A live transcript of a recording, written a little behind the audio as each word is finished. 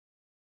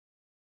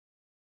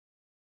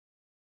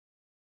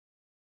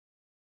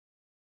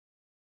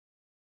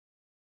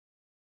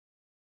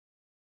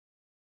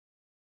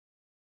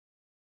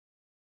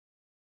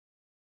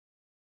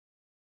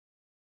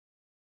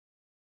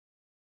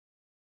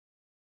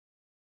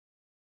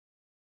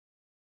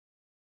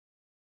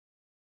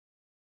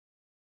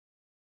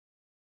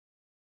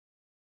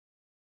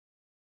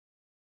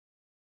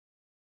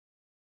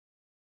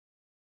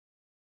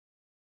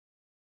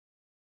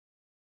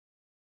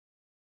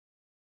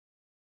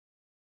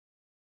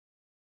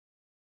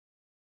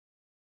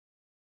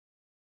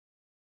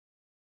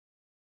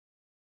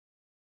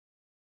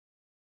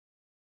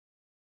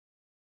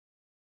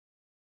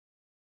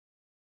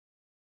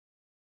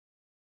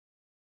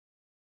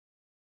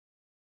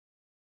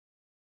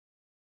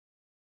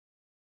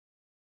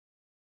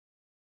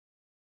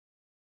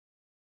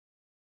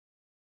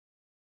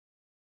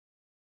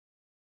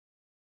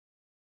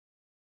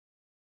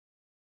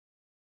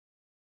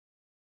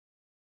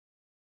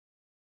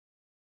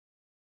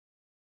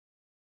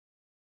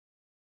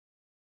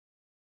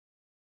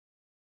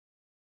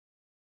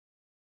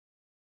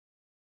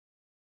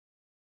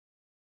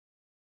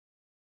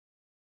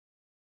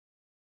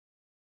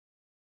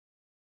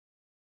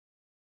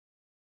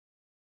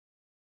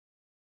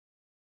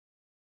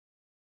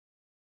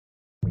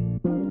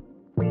Good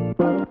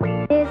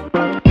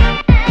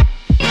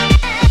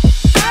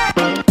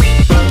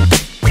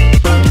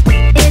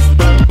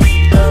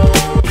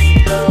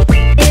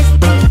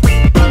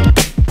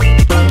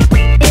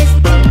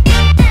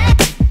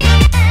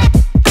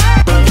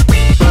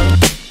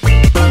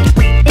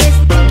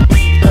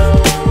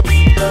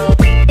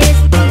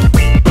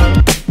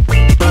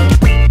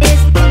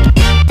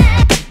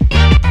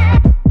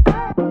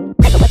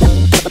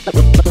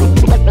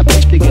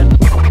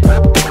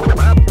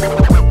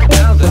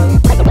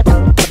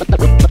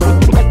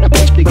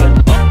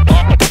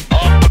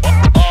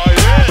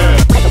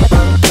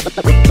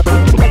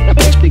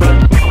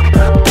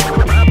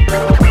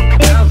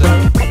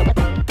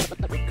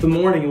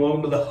morning and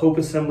welcome to the Hope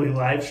Assembly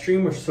live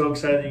stream. We're so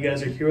excited that you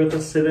guys are here with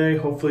us today.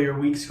 Hopefully your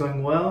week's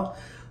going well.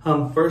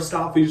 First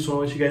off, we just want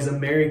to wish you guys a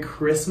Merry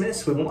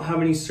Christmas. We won't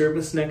have any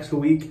service next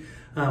week.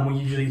 We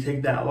usually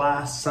take that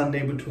last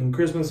Sunday between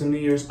Christmas and New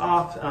Year's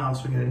off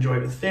so we can enjoy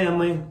it with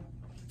family and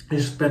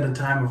just spend a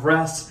time of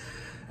rest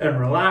and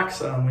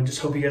relax. We just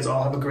hope you guys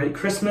all have a great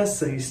Christmas,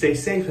 so you stay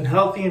safe and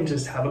healthy and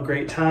just have a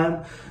great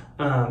time.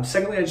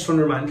 Secondly, I just want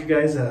to remind you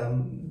guys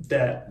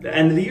that the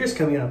end of the year is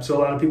coming up. So a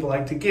lot of people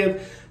like to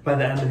give by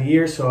the end of the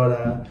year, so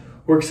it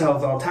works out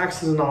with all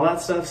taxes and all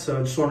that stuff. So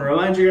I just want to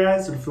remind you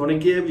guys that if you want to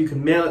give, you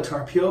can mail it to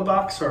our P.O.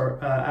 box.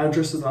 Our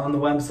address is on the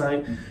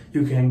website.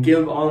 You can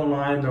give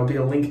online. There'll be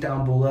a link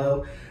down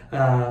below.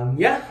 Just want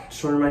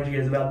to remind you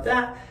guys about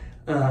that.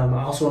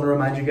 I also want to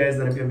remind you guys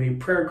that if you have any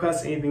prayer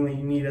requests, anything that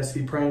you need us to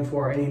be praying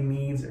for, any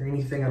needs or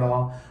anything at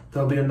all,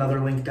 there'll be another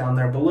link down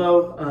there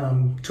below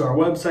to our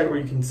website where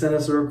you can send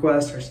us a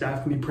request. Our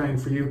staff can be praying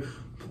for you.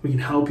 We can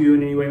help you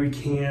in any way we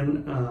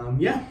can.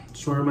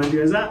 Just want to remind you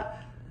guys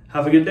that.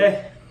 Have a good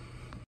day.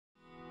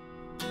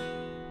 Good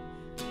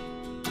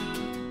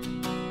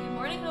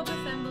morning, Hope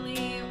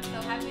Assembly. We're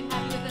so happy to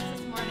have you with us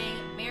this morning.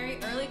 Merry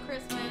early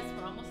Christmas.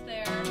 We're almost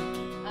there.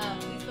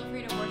 Please feel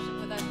free to worship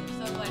with us.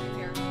 We're so glad you're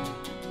here.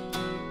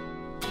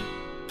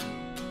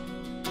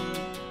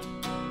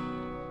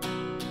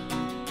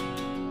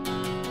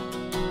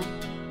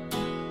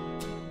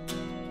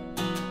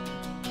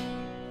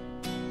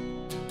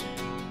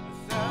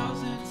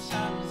 Thousand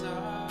times I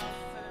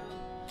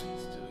fell,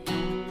 still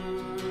your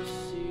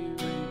mercy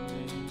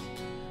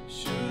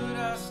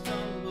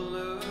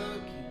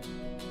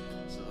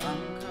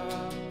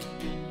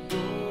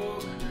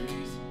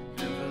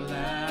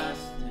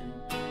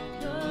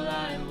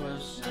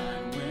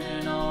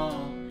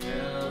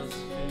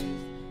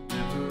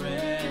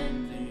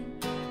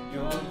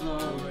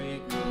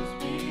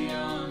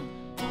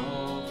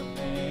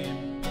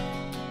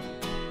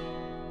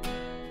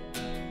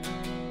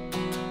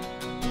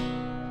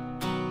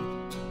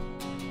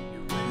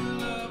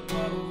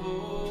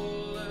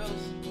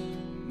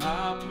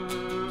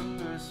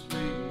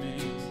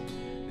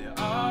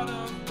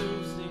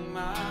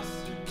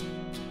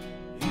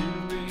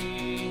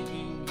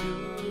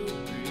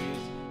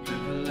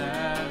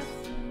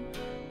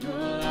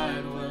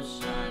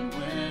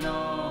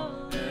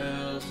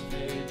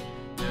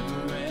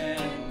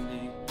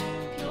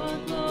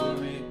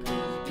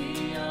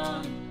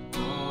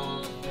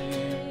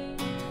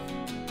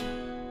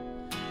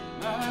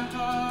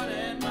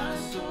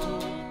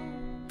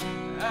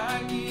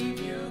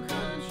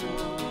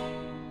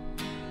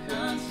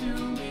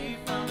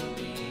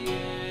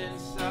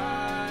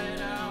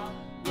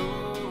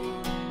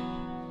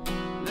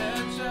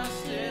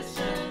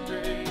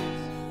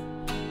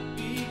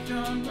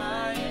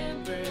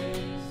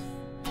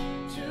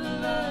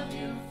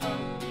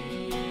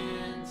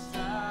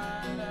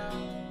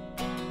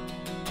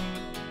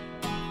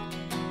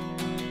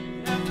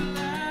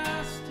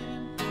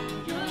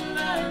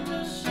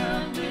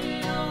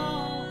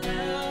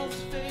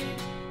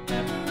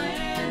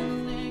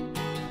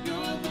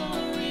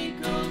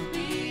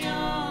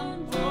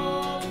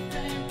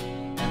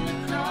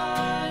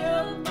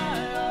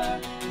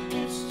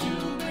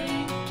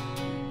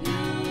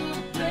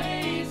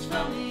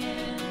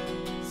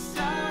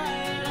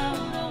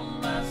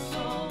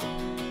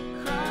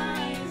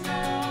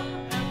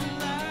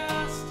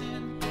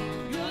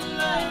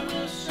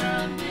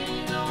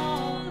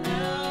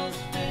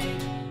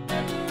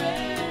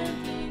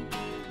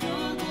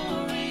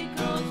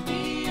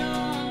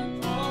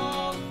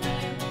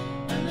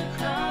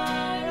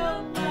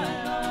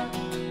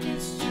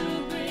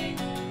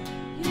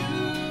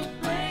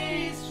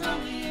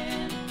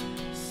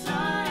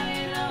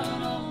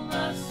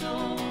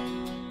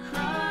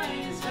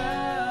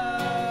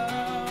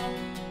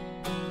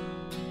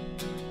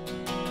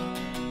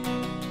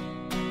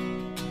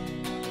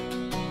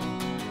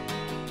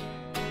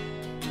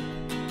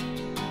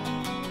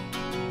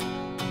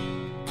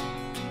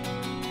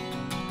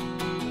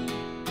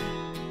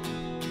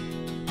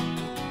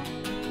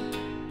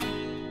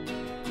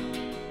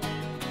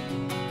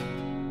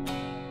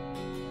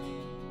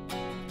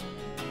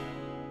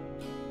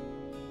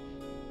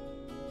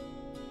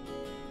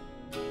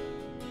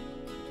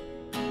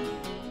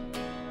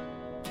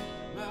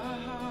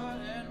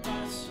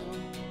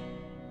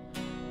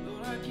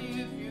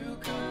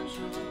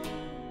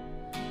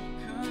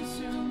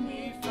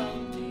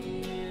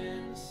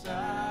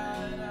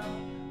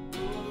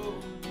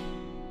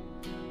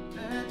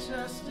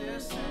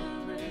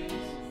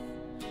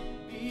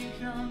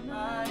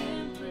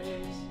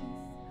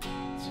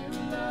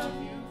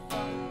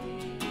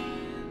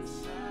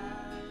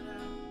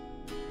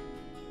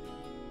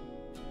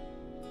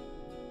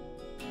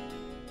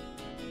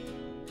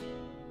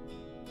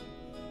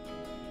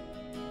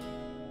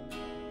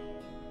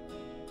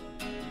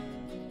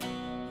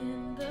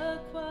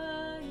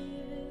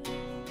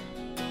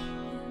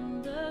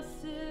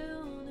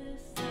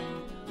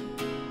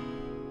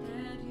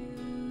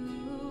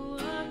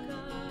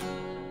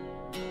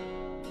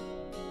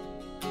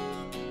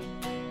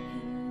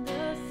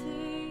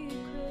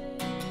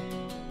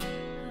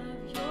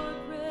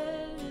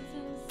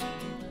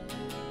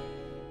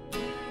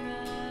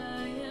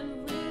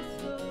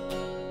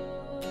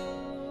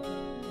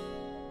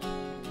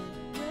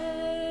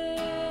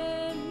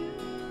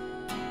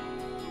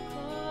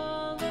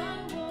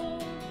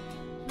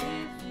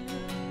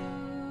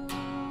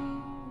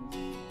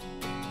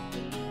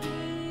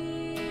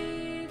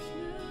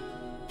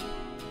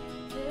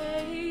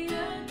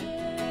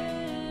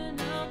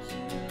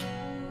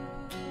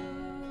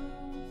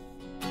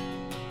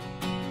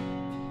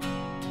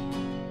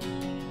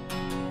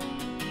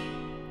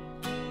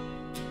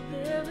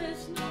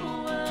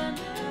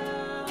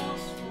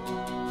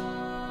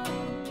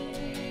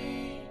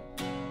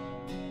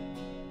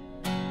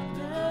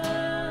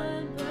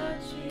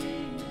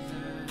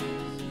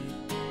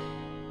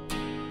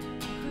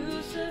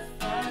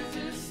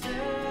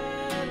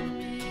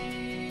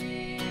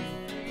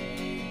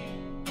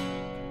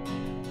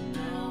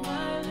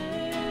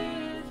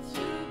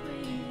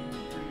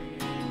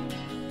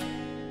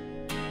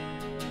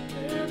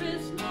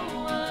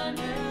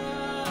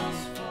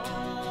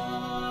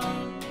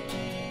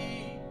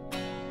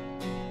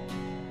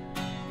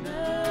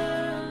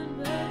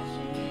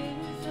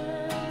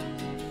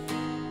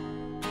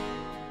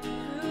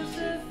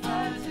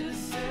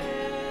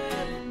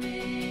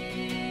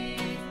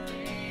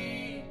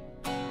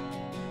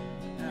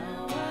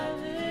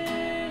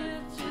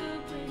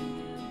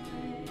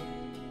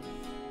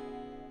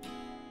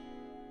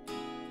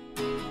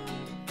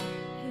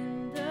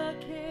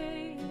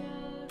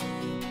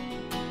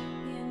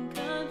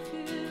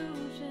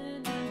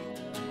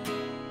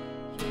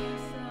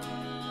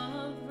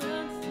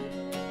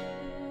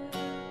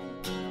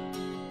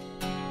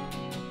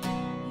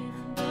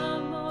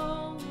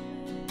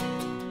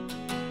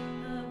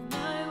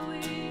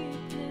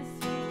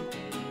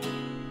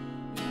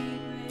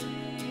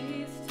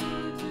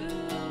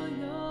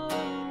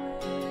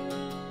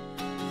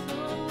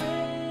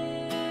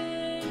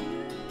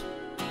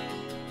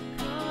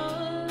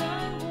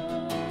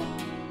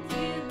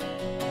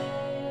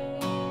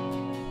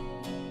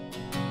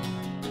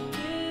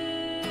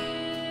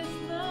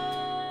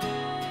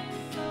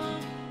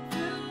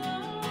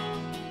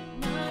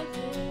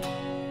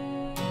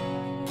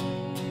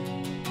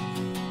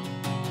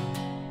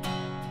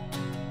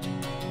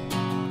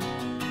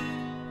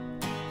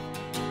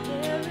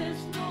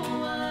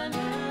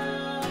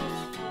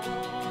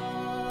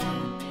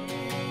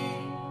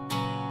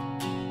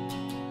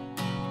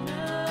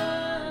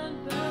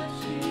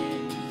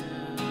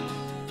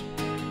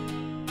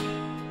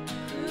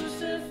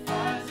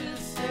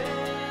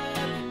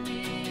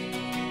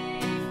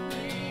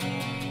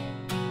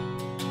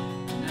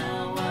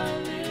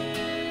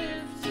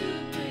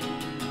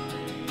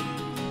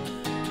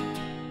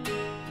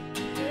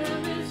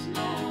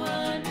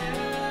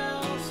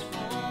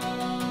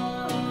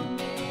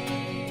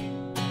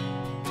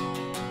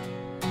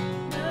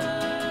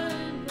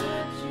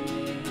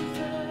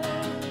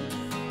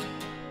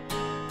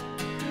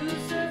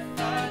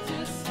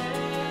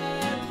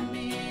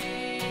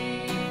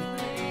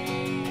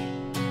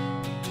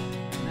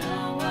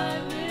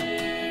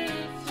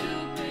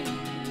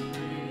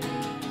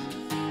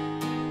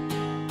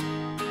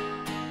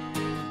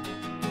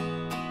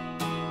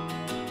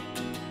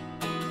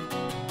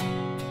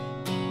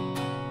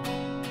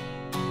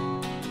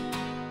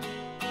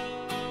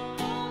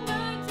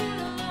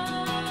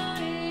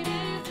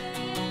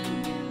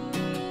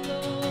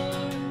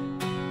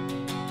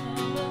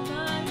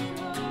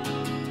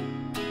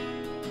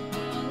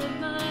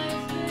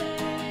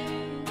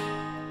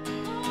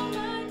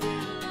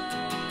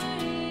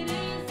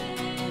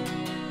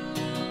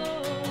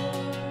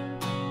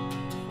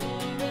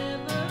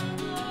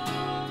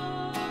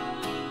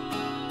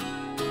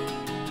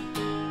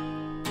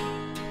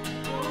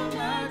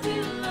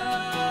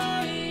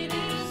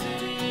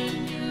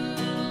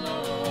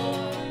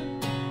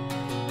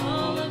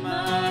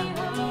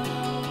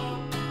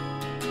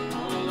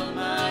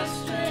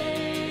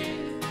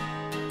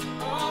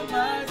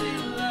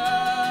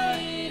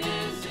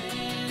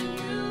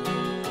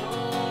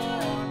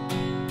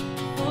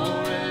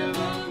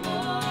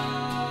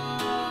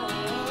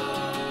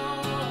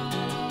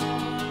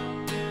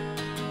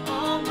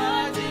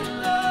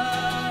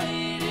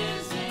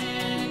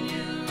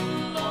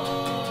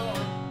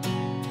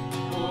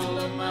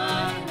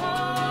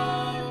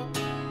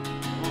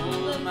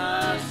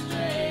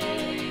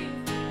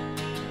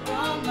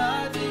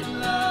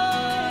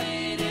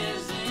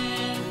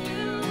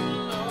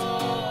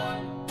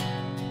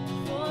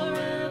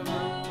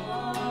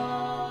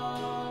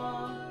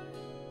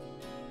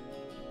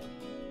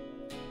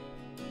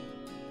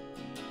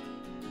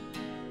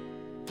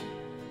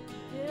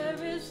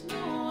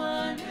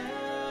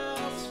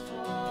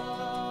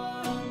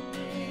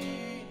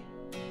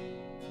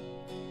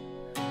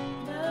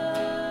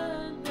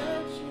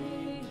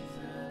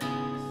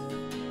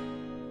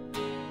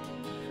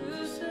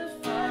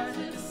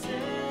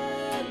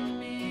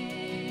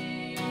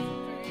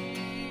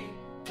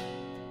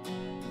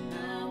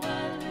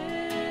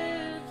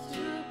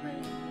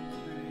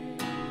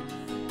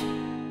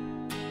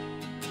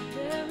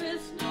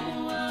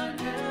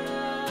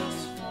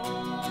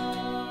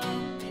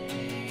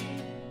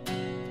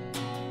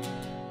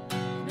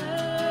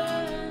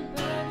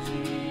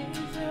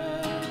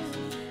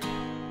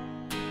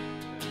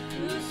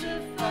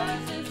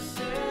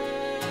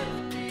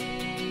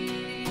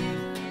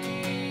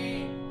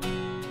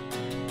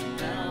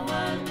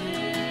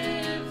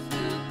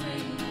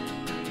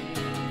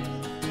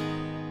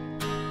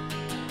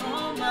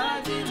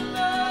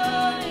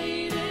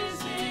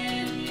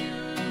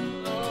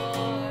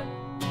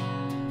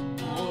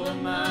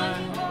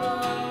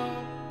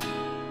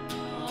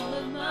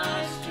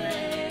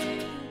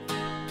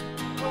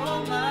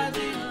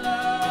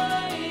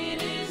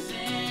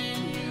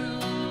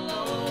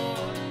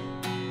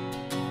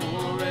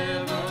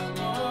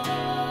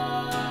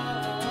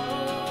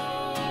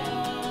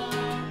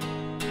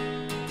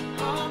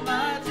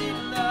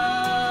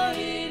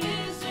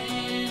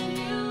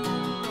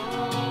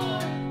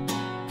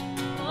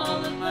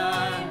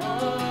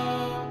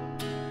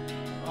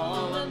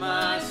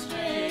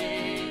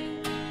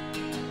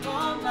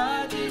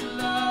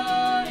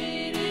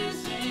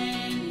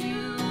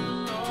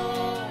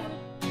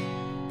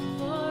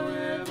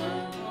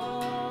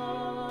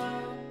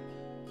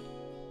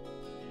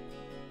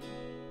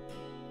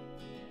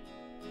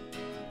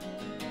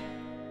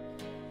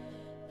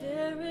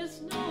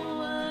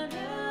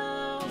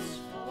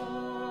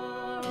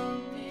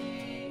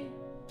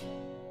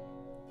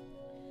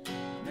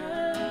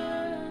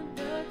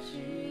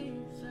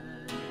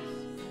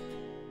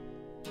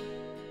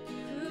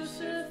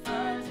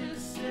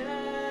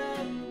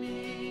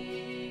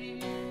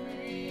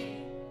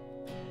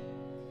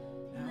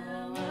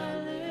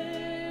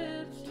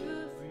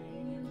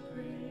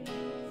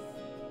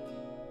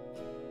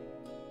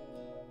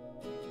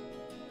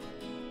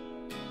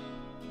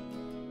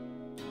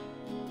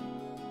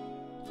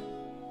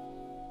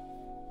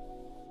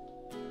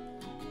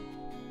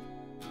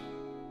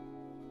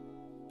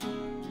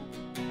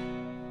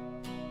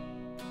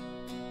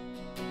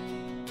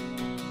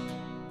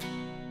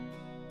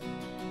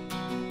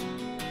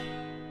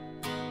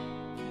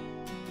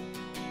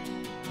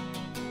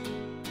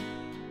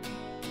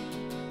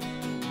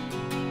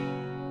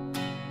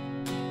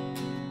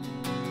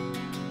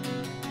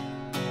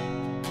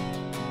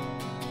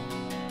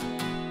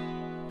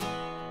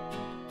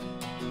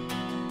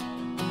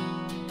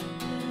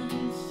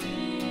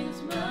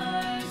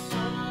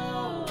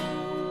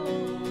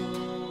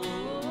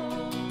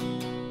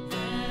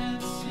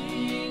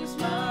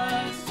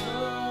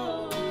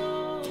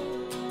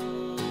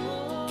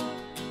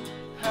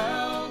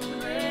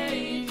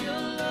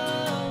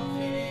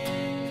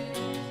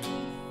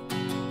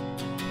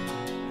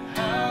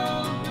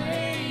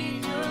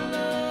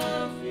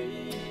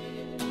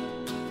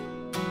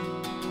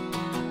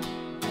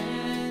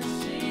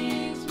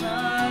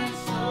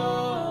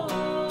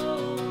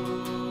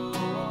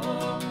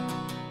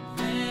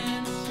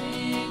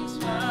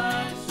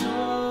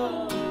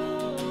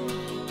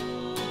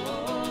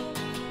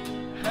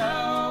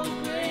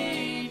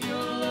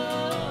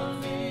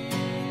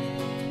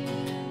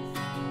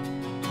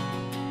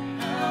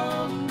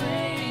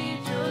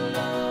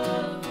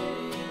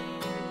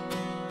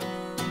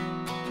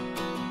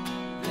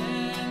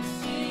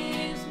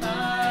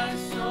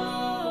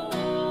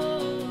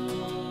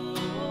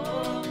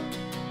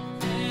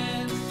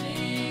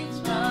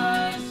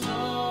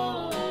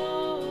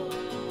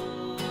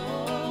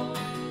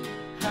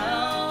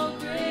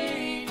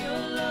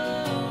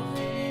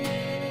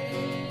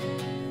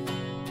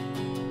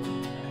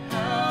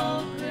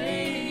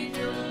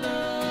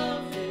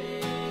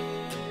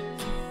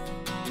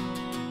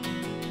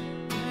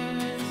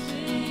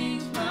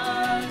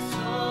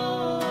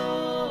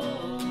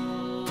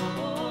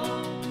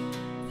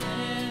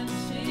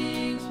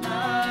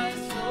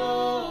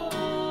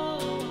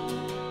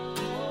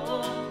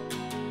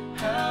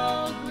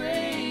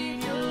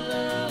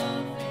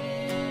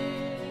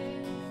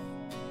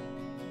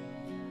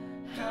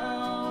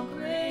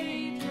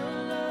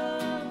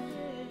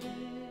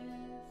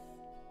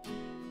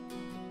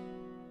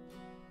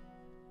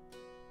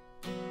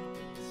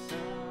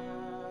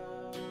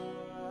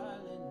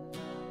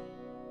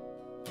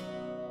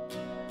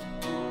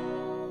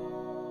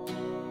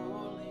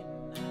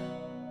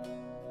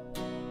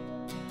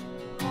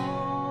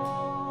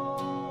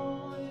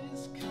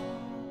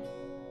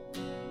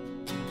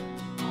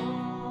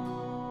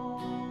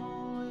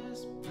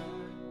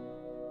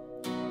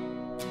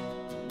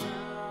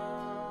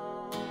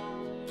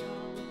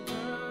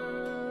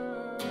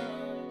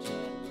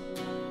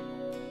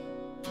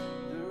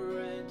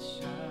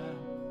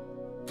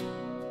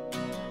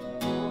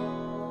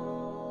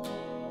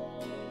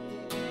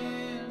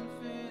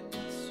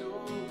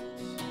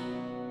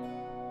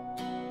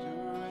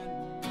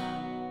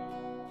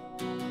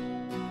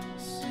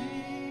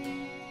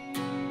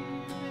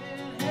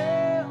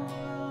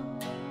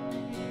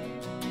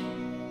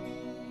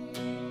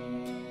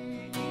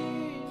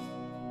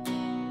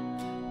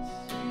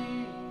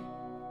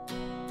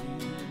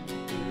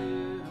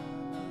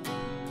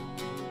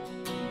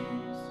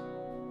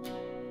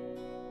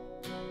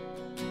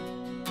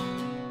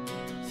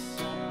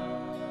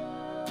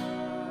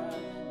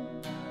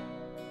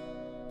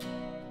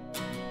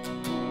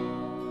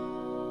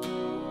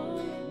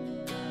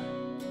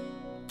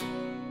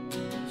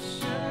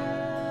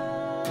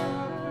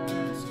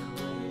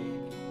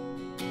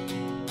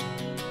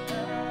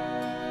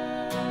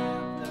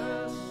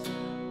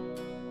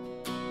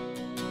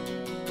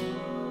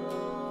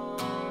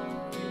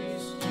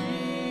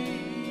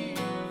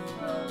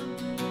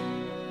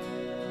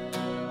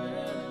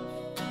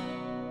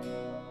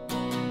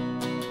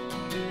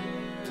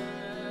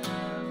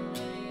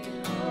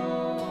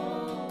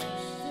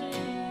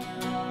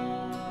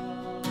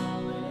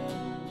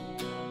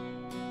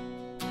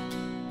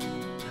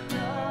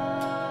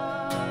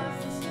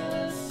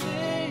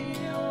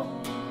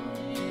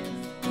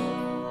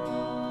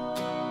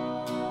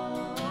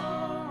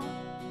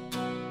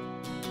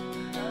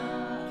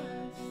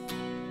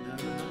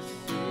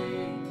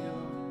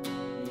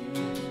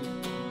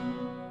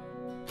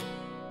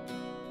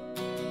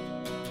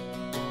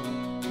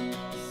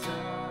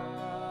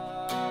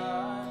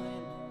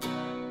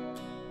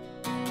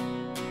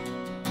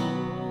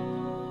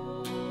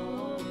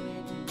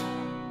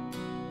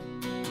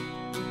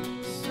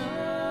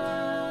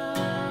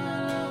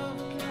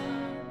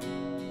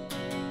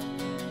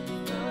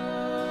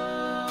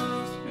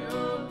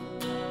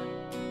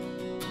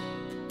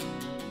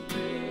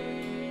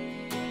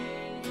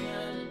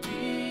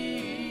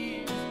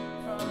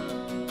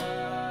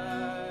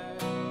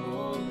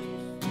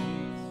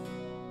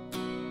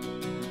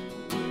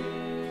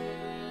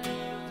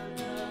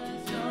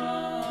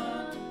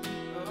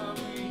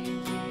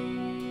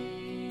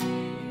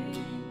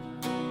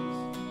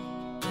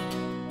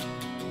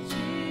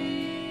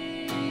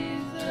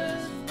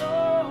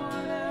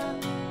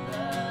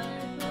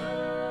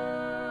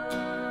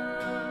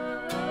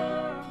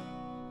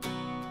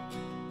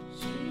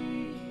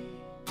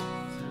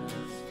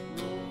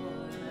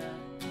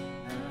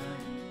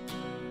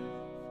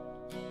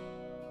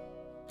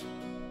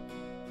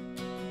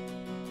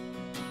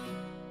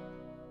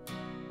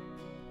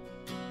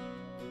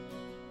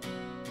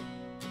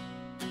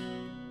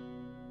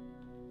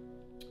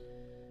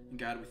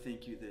God, we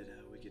thank you that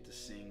we get to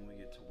sing, we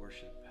get to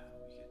worship,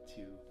 we get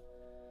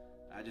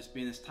to just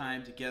be in this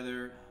time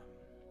together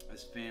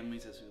as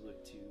families as we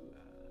look to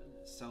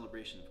the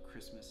celebration of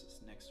Christmas this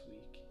next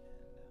week.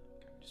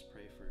 And God, we just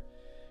pray for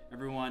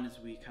everyone as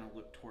we kind of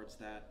look towards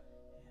that.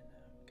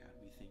 And God,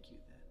 we thank you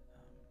that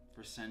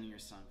for sending your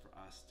Son for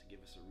us to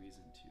give us a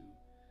reason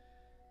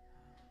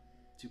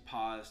to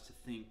pause, to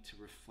think, to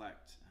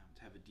reflect,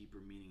 to have a deeper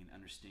meaning and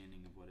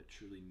understanding of what it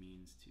truly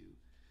means to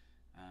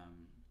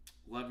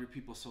love your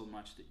people so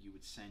much that you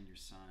would send your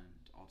Son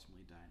to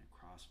ultimately die on a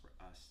cross for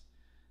us,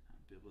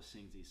 be able to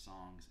sing these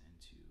songs and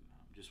to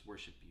just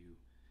worship you.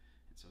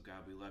 And so,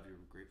 God, we love you.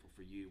 We're grateful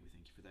for you. We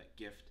thank you for that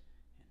gift,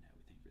 and we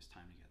thank you for this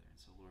time together. And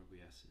so, Lord,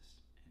 we ask this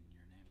in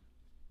your name.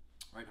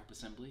 All right, Hope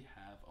Assembly,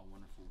 have a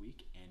wonderful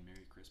week, and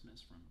Merry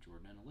Christmas from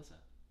Jordan and Alyssa.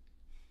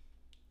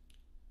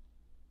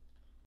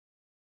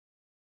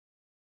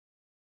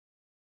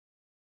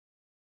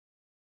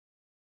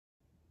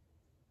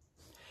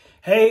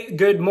 Hey,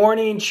 good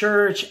morning,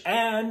 church,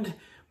 and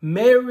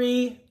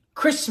Merry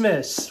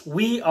Christmas.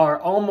 We are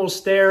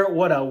almost there.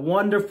 What a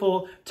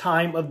wonderful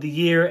time of the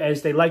year.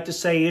 As they like to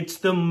say, it's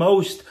the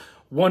most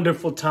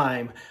wonderful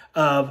time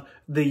of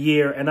the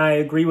year. And I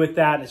agree with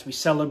that as we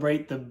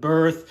celebrate the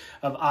birth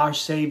of our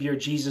Savior,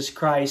 Jesus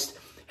Christ.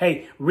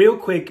 Hey, real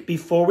quick,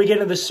 before we get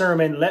into the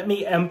sermon, let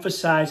me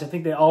emphasize, I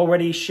think they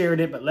already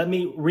shared it, but let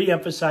me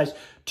re-emphasize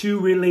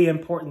two really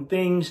important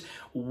things.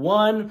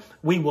 One,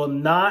 we will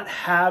not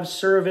have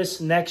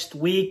service next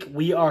week.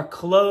 We are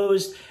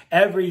closed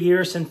every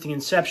year since the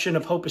inception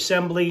of Hope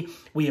Assembly.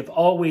 We have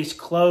always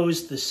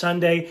closed the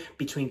Sunday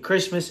between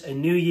Christmas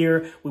and New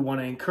Year. We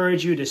want to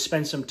encourage you to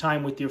spend some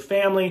time with your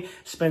family,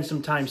 spend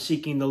some time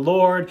seeking the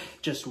Lord,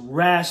 just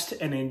rest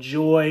and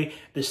enjoy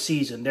the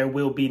season. There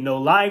will be no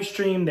live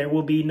stream. There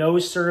will be no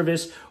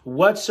service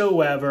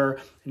whatsoever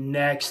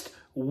next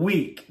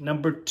week.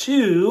 Number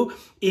two,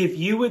 if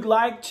you would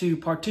like to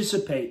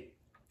participate,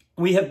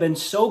 we have been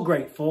so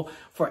grateful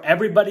for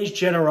everybody's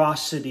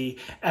generosity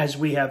as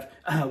we have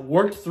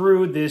worked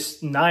through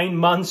this 9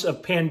 months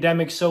of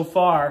pandemic so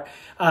far.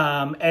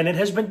 And it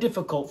has been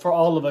difficult for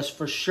all of us,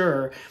 for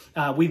sure.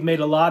 We've made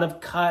a lot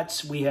of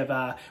cuts. We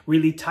have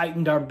really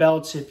tightened our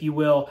belts, if you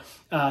will,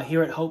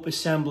 here at Hope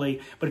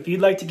Assembly. But if you'd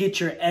like to get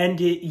your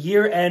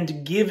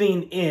year-end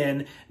giving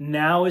in,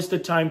 now is the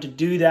time to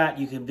do that.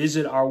 You can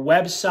visit our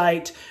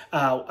website,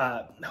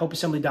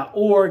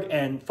 hopeassembly.org,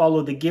 and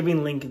follow the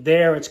giving link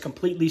there. It's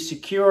completely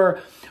secure.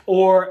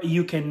 Or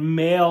you can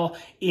mail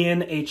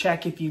in a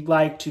check if you'd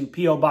like to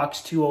P.O.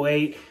 Box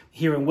 208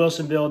 here in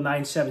Wilsonville,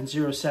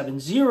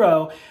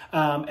 97070.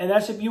 And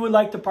that's if you would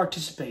like to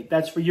participate.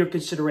 That's for your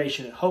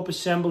consideration. At Hope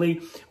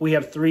Assembly, we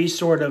have three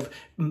sort of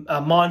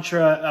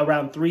mantra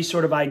around three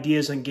sort of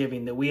ideas on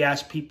giving that we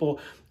ask people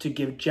to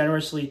give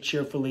generously,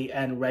 cheerfully,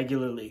 and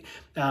regularly.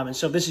 And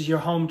so if this is your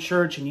home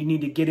church and you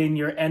need to get in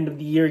your end of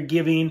the year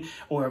giving,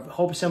 or if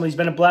Hope Assembly has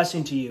been a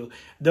blessing to you,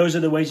 those are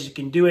the ways you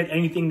can do it.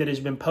 Anything that has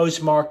been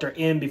postmarked or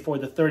in before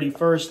the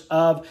 31st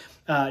of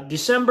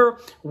December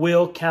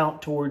will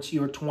count towards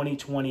your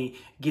 2020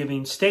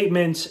 giving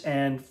statements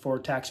and for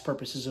tax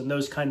purposes and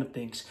those kind of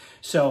things.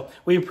 So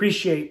we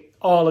appreciate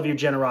all of your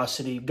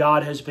generosity.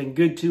 God has been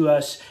good to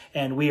us,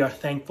 and we are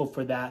thankful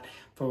for that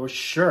for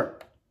sure.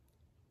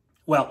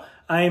 Well,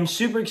 I am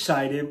super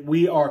excited.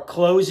 We are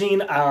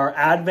closing our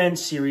Advent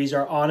series,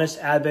 our Honest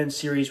Advent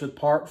series, with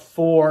part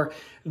 4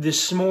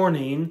 this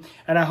morning.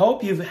 And I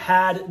hope you've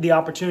had the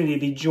opportunity to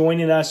be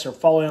joining us or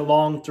following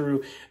along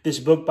through this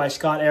book by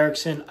Scott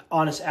Erickson,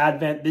 Honest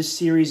Advent. This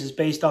series is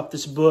based off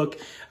this book.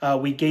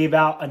 We gave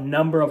out a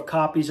number of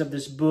copies of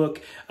this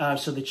book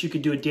so that you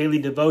could do a daily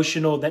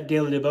devotional. That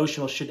daily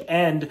devotional should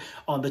end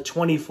on the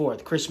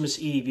 24th, Christmas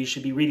Eve. You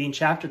should be reading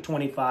chapter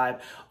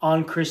 25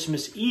 on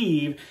Christmas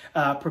Eve,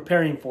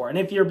 preparing for it. And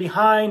if you're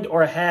behind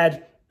or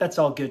ahead, that's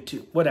all good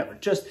too. Whatever.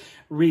 Just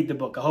read the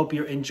book. I hope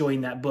you're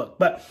enjoying that book.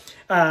 But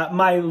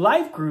my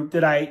life group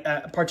that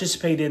I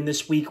participated in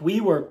this week,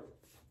 we were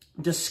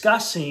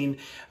discussing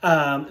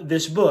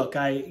this book.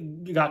 I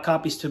got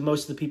copies to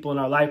most of the people in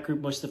our life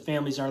group, most of the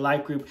families in our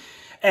life group.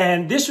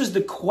 And this was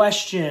the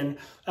question,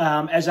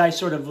 as I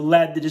sort of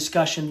led the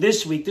discussion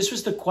this week, this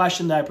was the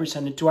question that I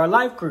presented to our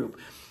life group.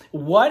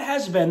 What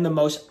has been the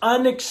most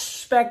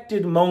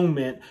unexpected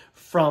moment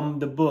from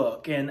the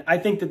book? And I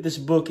think that this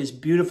book is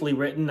beautifully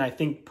written. I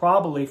think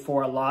probably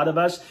for a lot of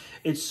us,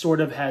 it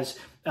sort of has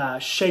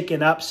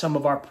shaken up some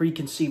of our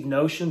preconceived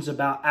notions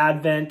about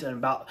Advent and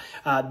about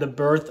the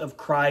birth of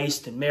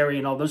Christ and Mary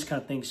and all those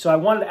kind of things. So I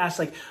wanted to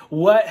ask,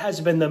 what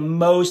has been the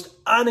most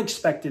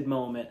unexpected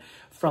moment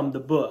from the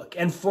book?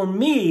 And for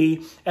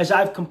me, as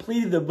I've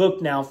completed the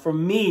book now, for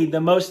me,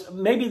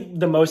 maybe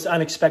the most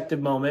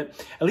unexpected moment,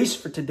 at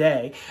least for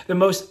today, the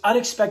most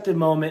unexpected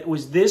moment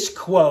was this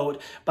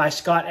quote by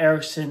Scott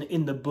Erickson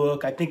in the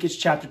book. I think it's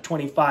chapter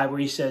 25, where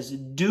he says,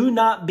 "Do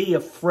not be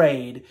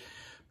afraid"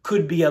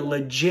 could be a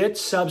legit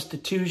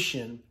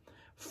substitution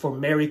for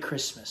Merry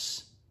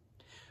Christmas.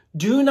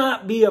 Do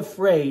not be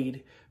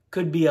afraid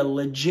could be a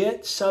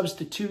legit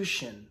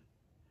substitution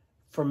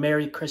for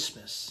Merry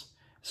Christmas.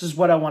 This is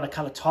what I want to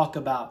kind of talk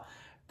about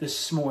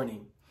this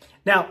morning.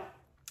 Now,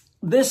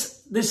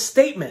 this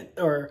statement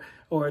or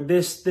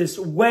this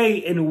way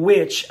in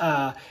which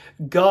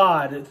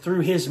God,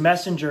 through his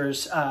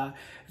messengers,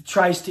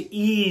 tries to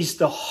ease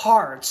the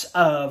hearts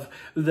of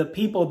the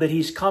people that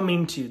he's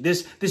coming to.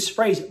 This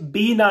phrase,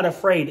 be not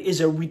afraid,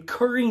 is a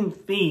recurring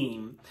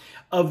theme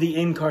of the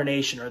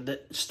incarnation, or the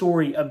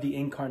story of the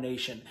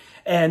incarnation.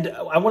 And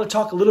I want to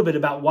talk a little bit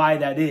about why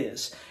that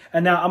is.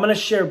 And now I'm going to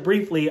share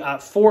briefly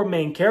 4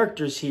 main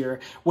characters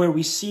here where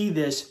we see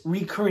this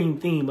recurring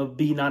theme of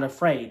be not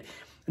afraid.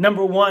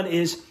 Number 1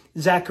 is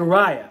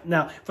Zechariah.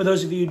 Now, for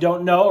those of you who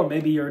don't know, or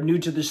maybe you're new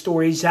to the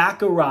story,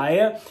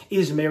 Zechariah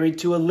is married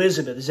to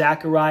Elizabeth.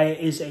 Zechariah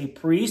is a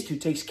priest who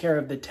takes care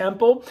of the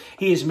temple.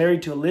 He is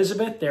married to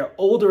Elizabeth. They're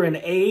older in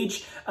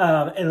age,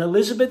 and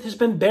Elizabeth has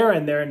been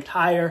barren their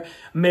entire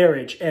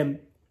marriage.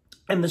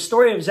 And the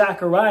story of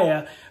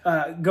Zechariah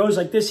goes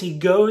like this. He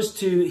goes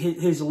to,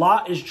 his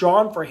lot is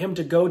drawn for him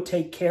to go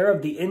take care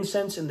of the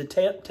incense in the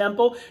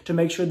temple to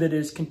make sure that it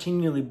is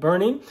continually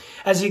burning.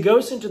 As he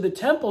goes into the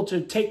temple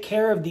to take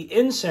care of the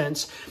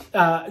incense,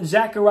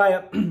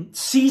 Zechariah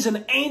sees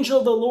an angel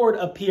of the Lord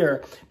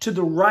appear to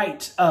the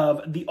right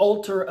of the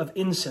altar of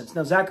incense.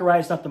 Now, Zechariah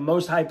is not the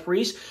most high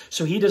priest,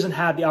 so he doesn't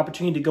have the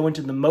opportunity to go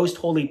into the most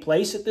holy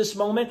place at this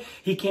moment.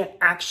 He can't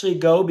actually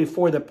go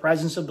before the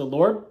presence of the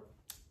Lord.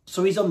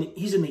 So he's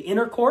in the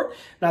inner court,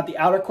 not the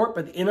outer court,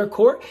 but the inner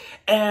court.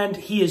 And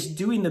he is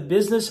doing the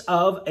business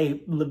of a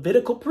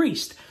Levitical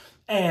priest.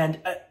 And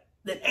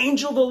the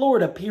angel of the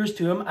Lord appears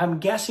to him. I'm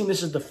guessing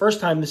this is the first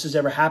time this has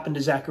ever happened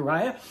to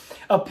Zechariah.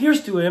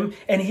 Appears to him.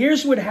 And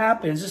here's what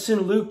happens. It's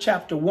in Luke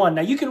chapter 1.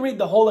 Now you can read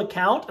the whole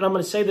account. And I'm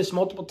going to say this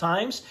multiple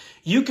times.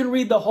 You can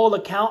read the whole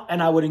account.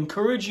 And I would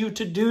encourage you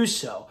to do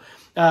so.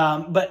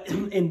 But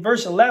in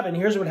verse 11,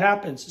 here's what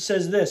happens. It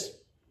says this.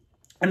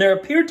 And there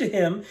appeared to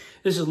him,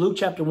 this is Luke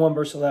chapter 1,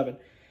 verse 11.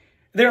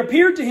 There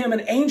appeared to him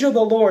an angel of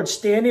the Lord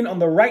standing on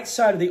the right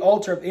side of the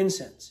altar of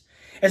incense.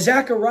 And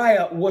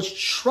Zechariah was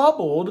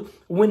troubled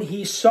when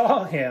he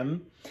saw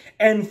him,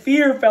 and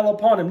fear fell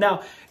upon him.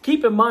 Now,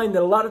 keep in mind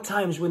that a lot of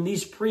times when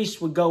these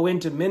priests would go in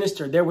to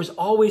minister, there was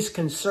always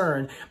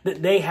concern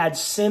that they had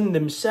sinned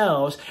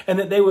themselves and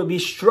that they would be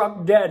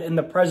struck dead in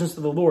the presence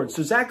of the Lord.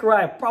 So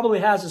Zechariah probably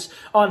has this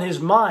on his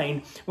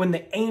mind when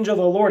the angel of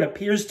the Lord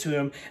appears to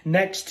him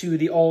next to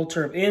the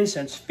altar of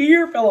incense.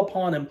 Fear fell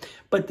upon him,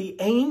 but the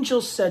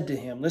angel said to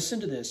him, listen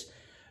to this,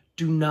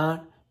 do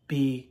not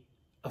be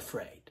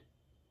afraid.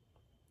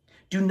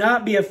 Do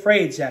not be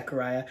afraid,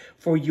 Zechariah,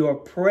 for your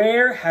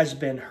prayer has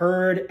been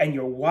heard, and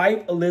your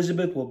wife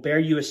Elizabeth will bear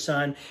you a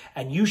son,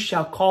 and you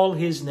shall call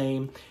his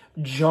name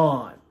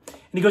John. And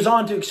he goes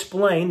on to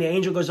explain, the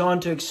angel goes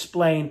on to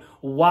explain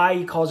why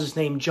he calls his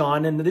name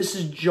John. And this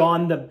is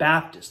John the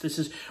Baptist. This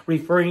is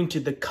referring to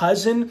the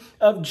cousin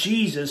of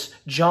Jesus,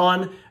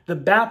 John the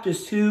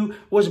Baptist, who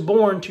was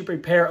born to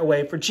prepare a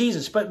way for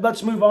Jesus. But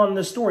let's move on in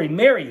the story.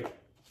 Mary,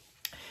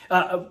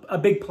 a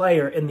big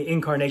player in the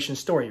incarnation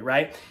story,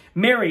 right?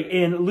 Mary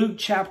in Luke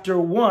chapter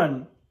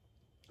 1.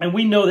 And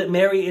we know that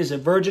Mary is a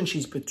virgin.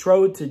 She's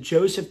betrothed to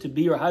Joseph to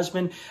be her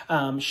husband.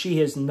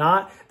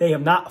 They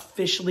have not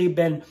officially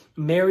been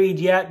married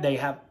yet. They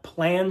have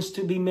plans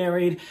to be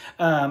married.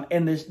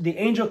 And the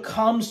angel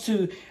comes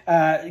to,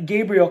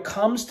 Gabriel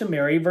comes to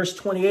Mary, verse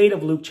 28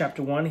 of Luke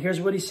chapter 1. Here's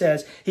what he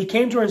says. He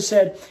came to her and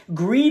said,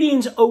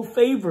 "Greetings, O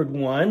favored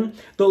one,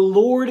 the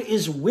Lord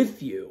is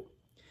with you."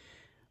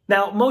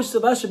 Now, most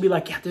of us would be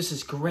like, yeah, this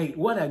is great.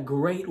 What a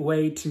great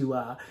way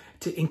to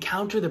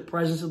encounter the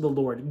presence of the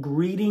Lord.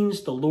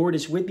 Greetings, the Lord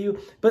is with you.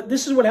 But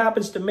this is what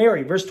happens to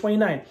Mary. Verse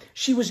 29,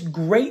 she was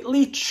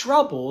greatly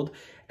troubled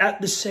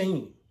at the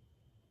saying.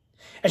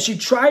 And she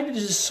tried to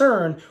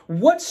discern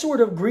what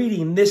sort of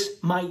greeting this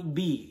might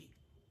be.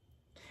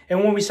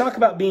 And when we talk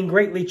about being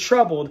greatly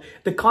troubled,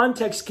 the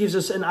context gives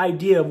us an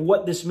idea of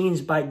what this means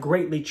by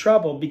greatly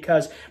troubled.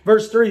 Because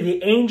verse 3,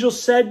 the angel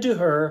said to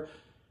her,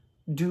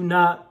 do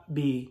not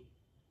be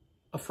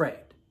afraid.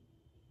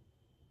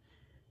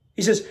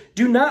 He says,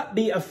 do not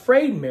be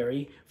afraid,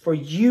 Mary, for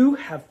you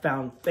have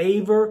found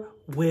favor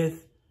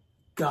with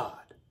God.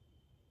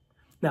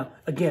 Now,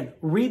 again,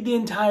 read the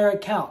entire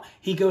account.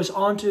 He goes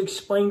on to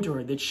explain to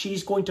her that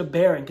she's going to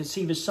bear and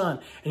conceive a son,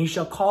 and you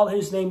shall call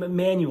his name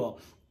Emmanuel,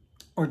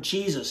 or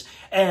Jesus.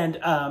 And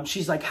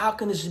she's like, how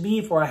can this be?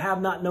 For I have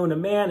not known a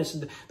man. It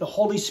said, the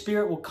Holy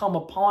Spirit will come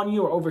upon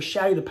you or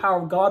overshadow you. The power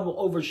of God will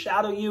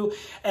overshadow you.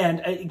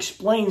 And it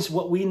explains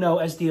what we know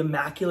as the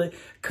Immaculate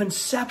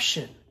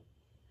Conception.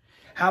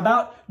 How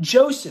about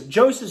Joseph?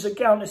 Joseph's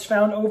account is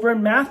found over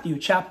in Matthew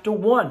chapter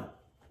 1.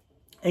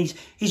 And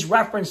he's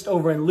referenced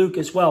over in Luke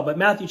as well. But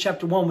Matthew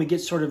chapter 1, we get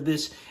sort of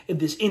this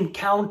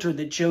encounter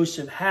that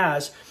Joseph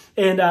has.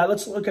 And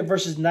let's look at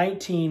verses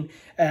 19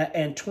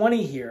 and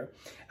 20 here.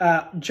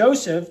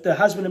 Joseph, the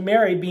husband of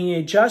Mary, being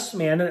a just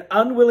man and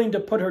unwilling to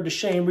put her to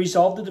shame,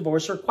 resolved to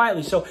divorce her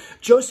quietly. So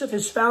Joseph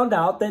has found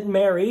out that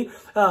Mary,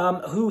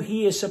 who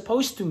he is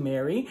supposed to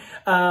marry,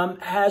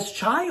 has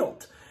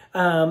child.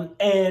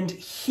 And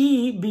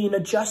he, being a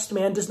just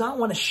man, does not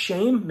want to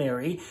shame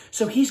Mary.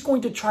 So he's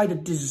going to try to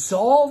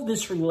dissolve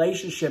this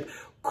relationship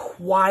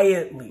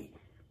quietly,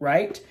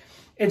 right?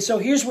 And so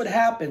here's what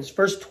happens,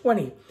 verse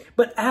 20.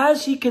 But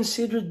as he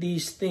considered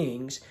these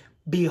things,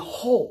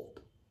 behold,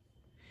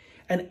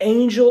 an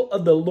angel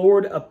of the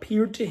Lord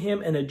appeared to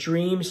him in a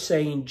dream,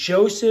 saying,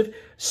 Joseph,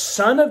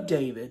 son of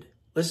David,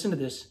 listen to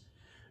this,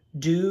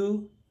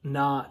 do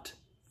not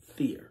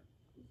fear.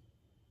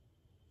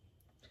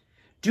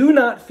 Do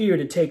not fear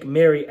to take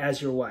Mary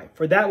as your wife,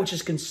 for that which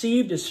is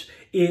conceived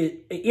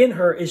in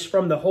her is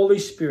from the Holy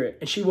Spirit,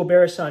 and she will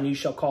bear a son. You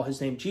shall call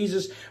his name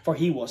Jesus, for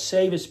he will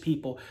save his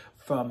people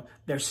from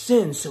their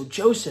sins. So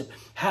Joseph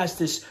has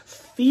this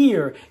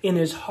fear in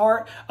his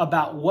heart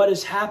about what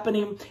is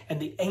happening, and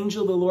the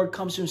angel of the Lord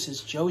comes to him and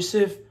says,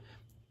 Joseph,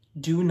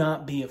 do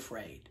not be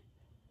afraid.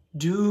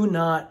 Do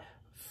not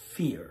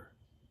fear.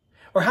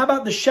 Or how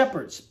about the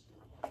shepherds?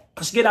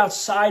 Let's get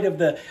outside of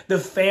the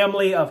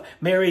family of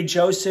Mary,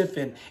 Joseph,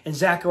 and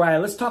Zechariah.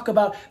 Let's talk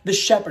about the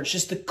shepherds,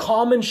 just the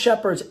common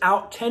shepherds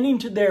out tending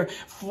to their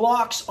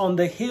flocks on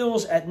the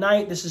hills at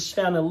night. This is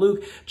found in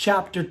Luke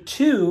chapter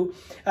 2,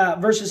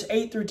 verses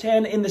 8 through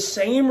 10. In the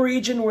same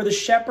region where the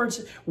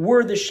shepherds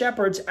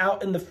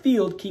out in the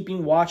field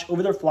keeping watch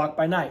over their flock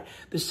by night.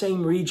 The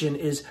same region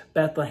is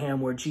Bethlehem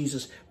where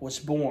Jesus was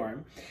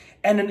born.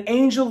 And an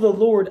angel of the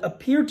Lord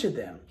appeared to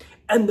them,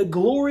 and the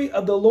glory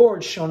of the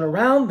Lord shone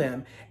around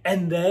them,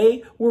 and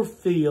they were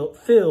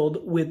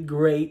filled with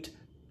great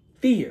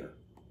fear.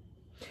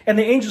 And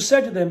the angel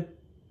said to them,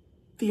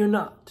 fear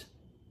not.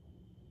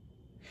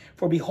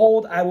 For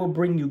behold, I will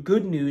bring you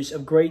good news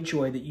of great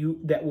joy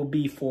that will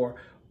be for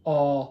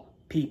all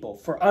people.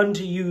 For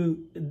unto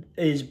you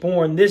is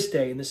born this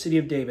day in the city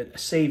of David a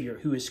Savior,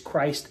 who is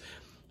Christ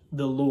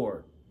the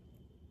Lord.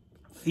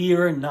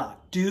 Fear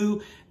not.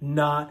 Do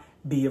not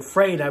be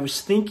afraid. I was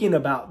thinking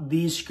about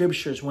these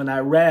scriptures when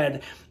I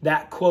read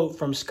that quote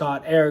from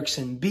Scott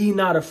Erickson. Be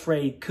not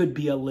afraid could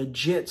be a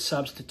legit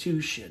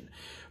substitution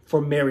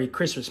for Merry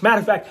Christmas. Matter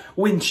of fact,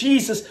 when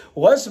Jesus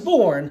was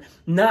born,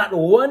 not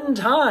one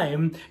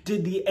time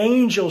did the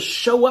angel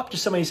show up to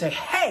somebody and say,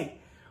 hey,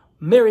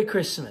 Merry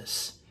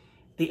Christmas.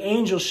 The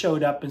angel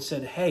showed up and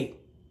said, hey,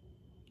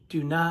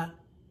 do not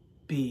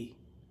be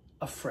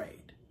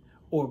afraid,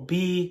 or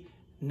be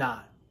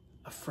not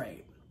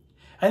afraid.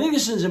 I think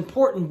this is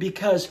important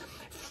because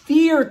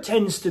fear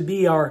tends to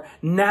be our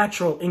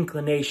natural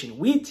inclination.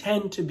 We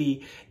tend to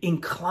be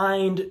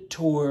inclined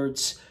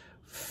towards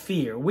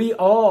fear. We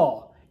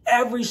all,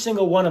 every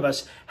single one of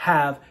us,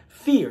 have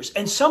fears.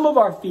 And some of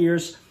our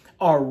fears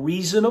are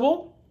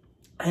reasonable,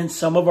 and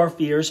some of our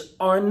fears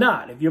are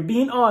not. If you're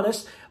being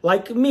honest,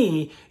 like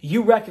me,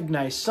 you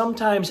recognize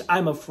sometimes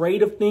I'm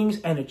afraid of things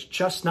and it's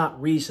just not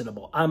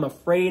reasonable. I'm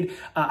afraid.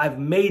 I've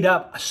made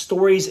up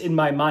stories in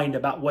my mind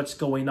about what's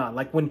going on.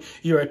 Like when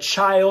you're a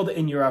child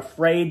and you're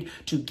afraid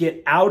to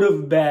get out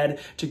of bed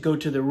to go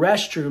to the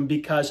restroom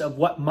because of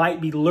what might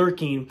be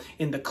lurking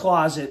in the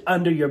closet,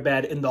 under your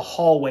bed, in the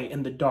hallway,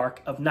 in the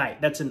dark of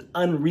night. That's an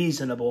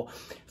unreasonable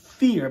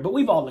fear, but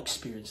we've all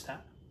experienced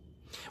that.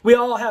 We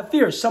all have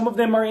fears. Some of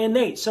them are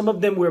innate. Some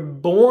of them we're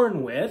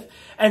born with.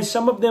 And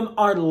some of them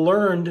are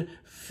learned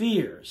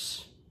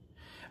fears.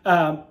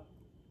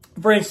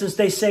 For instance,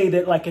 they say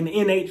that like an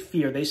innate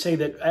fear, they say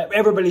that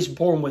everybody's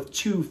born with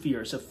two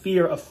fears. A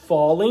fear of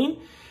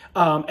falling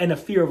and a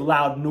fear of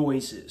loud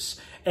noises.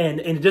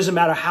 And it doesn't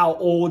matter how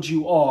old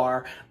you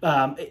are,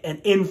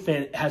 an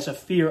infant has a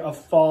fear of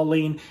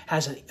falling,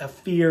 has a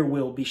fear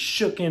will be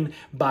shooken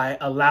by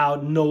a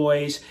loud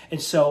noise. And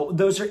so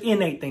those are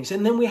innate things.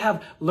 And then we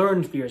have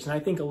learned fears. And I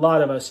think a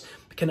lot of us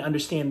can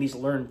understand these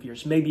learned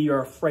fears. Maybe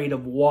you're afraid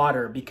of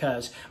water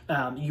because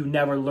you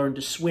never learned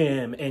to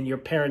swim and your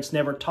parents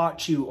never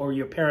taught you, or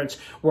your parents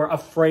were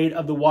afraid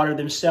of the water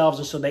themselves.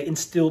 And so they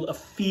instilled a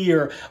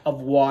fear of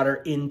water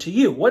into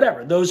you.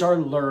 Whatever. Those are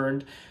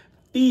learned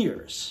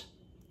fears.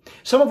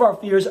 Some of our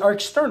fears are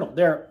external.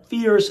 They're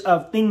fears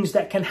of things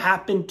that can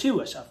happen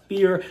to us. A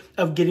fear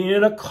of getting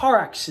in a car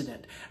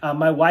accident.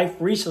 My wife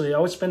recently,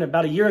 it's been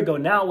about a year ago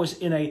now, was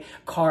in a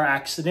car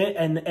accident,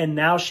 and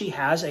now she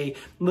has a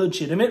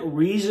legitimate,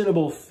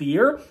 reasonable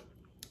fear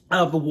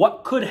of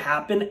what could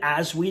happen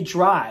as we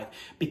drive.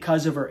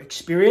 Because of her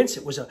experience,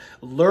 it was a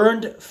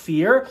learned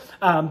fear,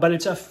 but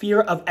it's a fear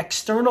of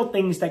external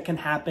things that can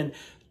happen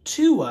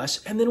to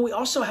us. And then we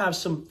also have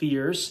some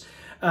fears,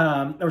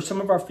 or some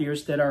of our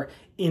fears that are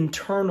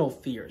internal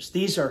fears.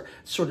 These are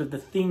sort of the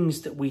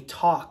things that we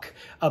talk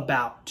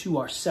about to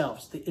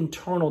ourselves, the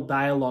internal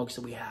dialogues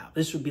that we have.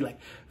 This would be like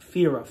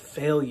fear of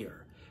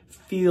failure,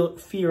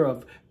 fear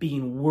of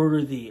being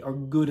worthy or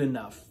good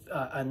enough,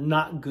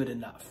 not good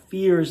enough,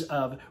 fears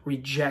of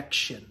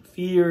rejection,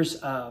 fears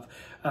of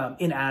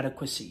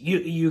inadequacy.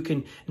 You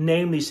can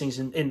name these things,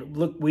 and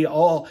look, we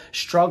all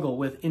struggle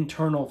with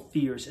internal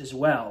fears as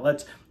well.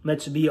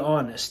 Let's be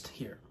honest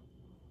here.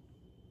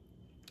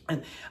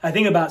 And I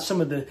think about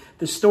some of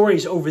the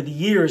stories over the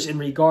years in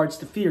regards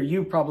to fear.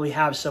 You probably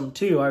have some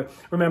too. I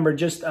remember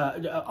just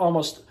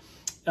almost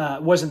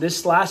wasn't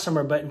this last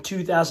summer, but in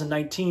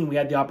 2019, we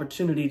had the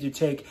opportunity to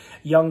take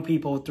young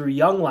people through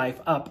Young Life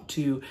up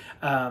to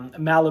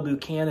Malibu,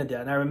 Canada.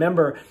 And I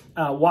remember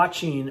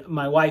watching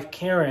my wife,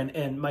 Karen,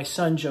 and my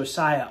son,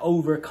 Josiah,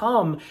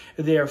 overcome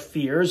their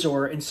fears,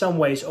 or in some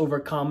ways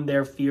overcome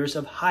their fears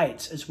of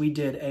heights, as we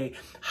did a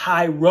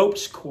high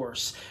ropes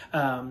course.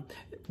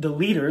 The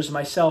leaders,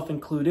 myself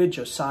included,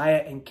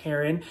 Josiah and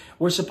Karen,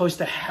 were supposed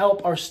to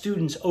help our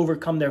students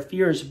overcome their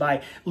fears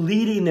by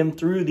leading them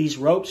through these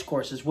ropes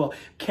courses. Well,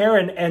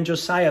 Karen and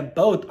Josiah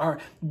both are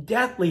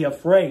deathly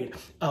afraid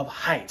of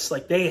heights.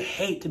 Like, they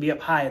hate to be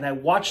up high. And I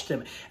watched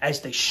them as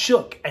they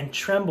shook and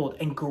trembled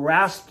and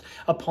grasped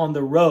upon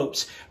the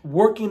ropes,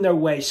 working their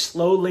way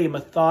slowly and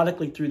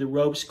methodically through the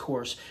ropes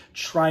course,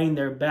 trying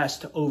their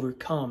best to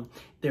overcome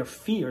their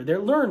fear, their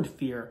learned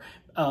fear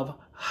of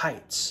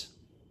heights.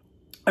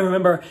 I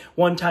remember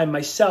one time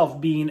myself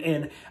being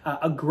in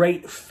a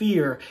great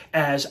fear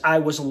as I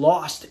was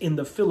lost in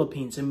the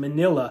Philippines, in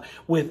Manila,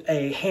 with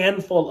a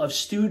handful of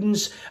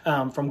students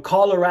from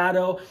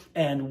Colorado,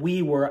 and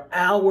we were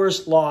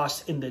hours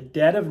lost in the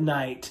dead of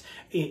night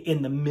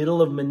in the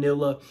middle of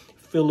Manila,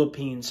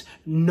 Philippines.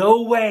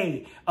 No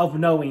way of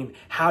knowing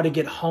how to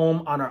get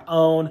home on our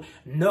own.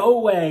 No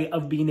way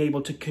of being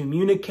able to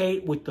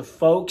communicate with the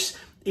folks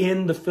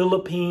in the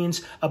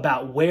Philippines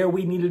about where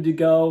we needed to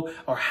go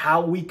or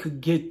how we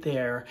could get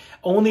there.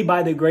 Only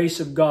by the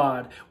grace of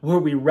God were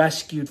we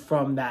rescued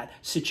from that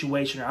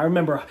situation. I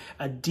remember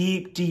a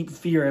deep, deep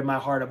fear in my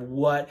heart of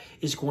what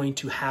is going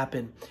to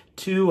happen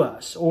to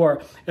us,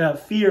 or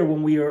fear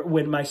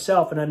when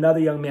myself and another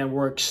young man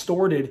were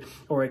extorted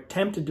or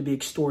attempted to be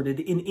extorted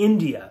in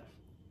India.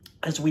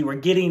 As we were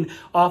getting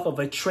off of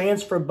a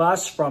transfer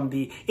bus from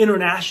the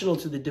international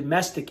to the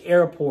domestic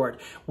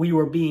airport, we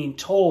were being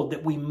told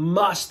that we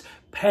must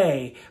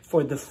pay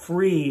for the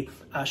free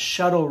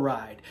shuttle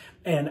ride.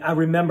 And I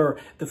remember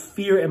the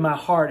fear in my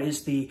heart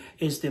is the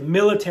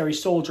military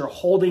soldier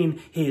holding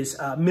his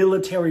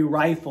military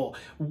rifle,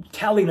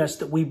 telling us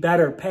that we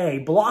better pay,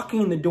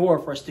 blocking the door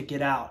for us to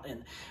get out.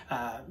 And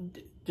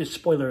just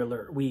spoiler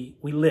alert, we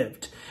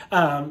lived.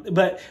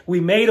 But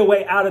we made a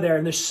way out of there.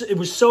 And it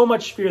was so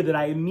much fear that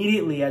I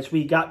immediately, as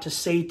we got to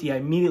safety, I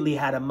immediately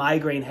had a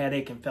migraine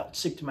headache and felt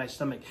sick to my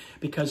stomach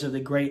because of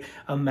the great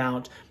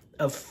amount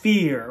of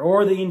fear,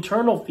 or the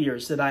internal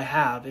fears that I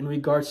have in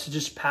regards to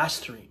just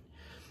pastoring.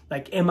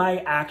 Like, am I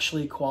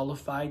actually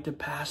qualified to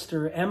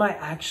pastor? Am I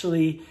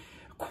actually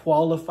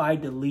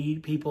qualified to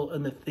lead people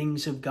in the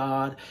things of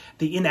God?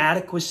 The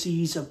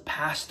inadequacies of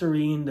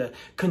pastoring, the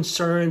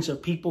concerns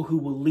of people who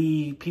will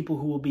leave, people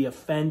who will be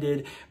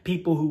offended,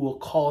 people who will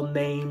call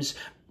names,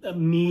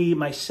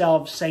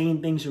 myself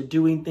saying things or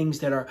doing things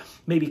that are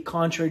maybe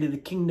contrary to the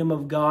kingdom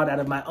of God out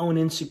of my own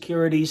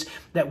insecurities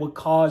that would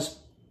cause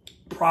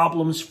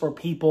problems for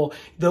people.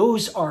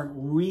 Those are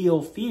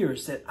real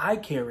fears that I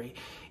carry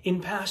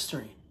in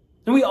pastoring.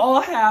 And we all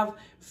have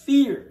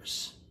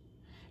fears.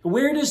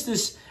 Where does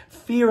this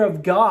fear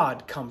of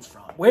God come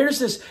from? Where does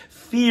this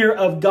fear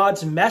of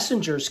God's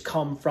messengers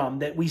come from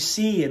that we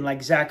see in,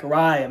 like,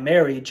 Zechariah,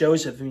 Mary,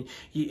 Joseph,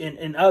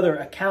 and other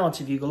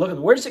accounts if you go look at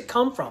them? Where does it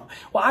come from?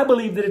 Well, I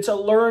believe that it's a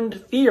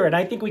learned fear. And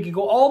I think we could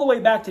go all the way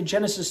back to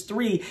Genesis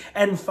 3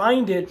 and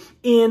find it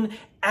in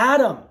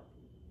Adam.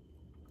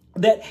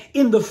 That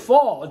in the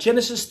fall,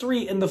 Genesis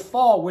 3, in the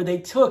fall, where they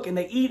took and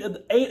they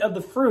ate of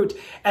the fruit,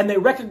 and they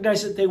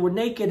recognized that they were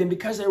naked, and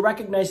because they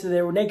recognized that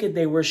they were naked,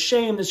 they were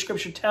ashamed. The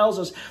scripture tells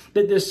us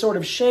that this sort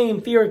of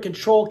shame, fear, and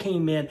control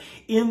came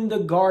in the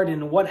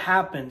garden. What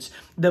happens?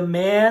 The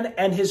man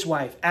and his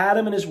wife,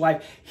 Adam and his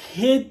wife,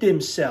 hid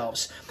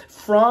themselves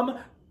from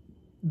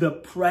the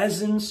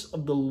presence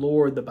of the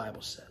Lord, the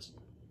Bible says.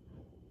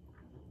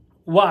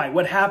 Why?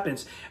 What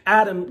happens?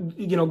 Adam,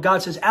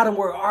 God says, Adam,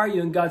 where are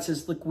you? And God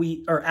says,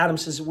 Adam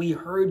says, we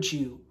heard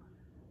you.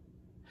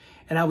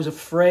 And I was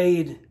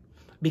afraid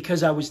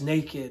because I was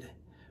naked.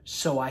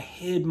 So I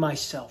hid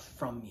myself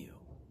from you.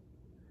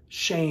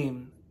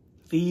 Shame,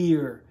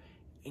 fear,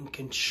 and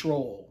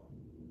control.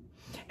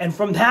 And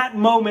from that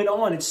moment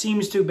on, it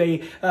seems to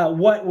be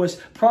what was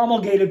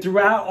promulgated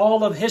throughout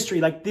all of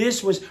history. Like,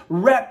 this was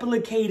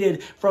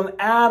replicated from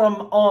Adam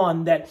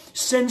on, that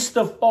since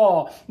the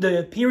fall, the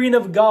appearing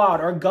of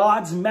God or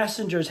God's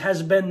messengers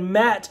has been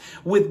met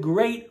with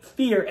great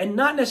fear, and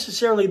not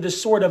necessarily the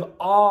sort of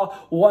awe,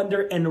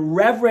 wonder, and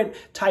reverent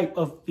type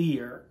of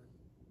fear.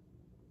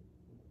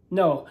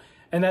 No,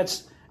 and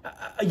that's,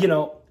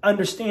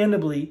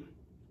 understandably,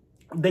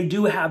 they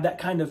do have that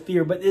kind of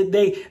fear, but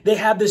they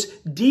have this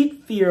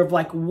deep fear of,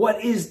 like,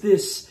 what is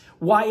this?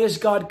 Why is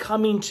God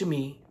coming to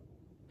me?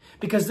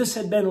 Because this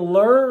had been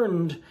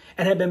learned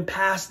and had been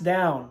passed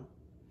down.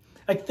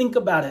 Like, think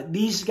about it.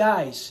 These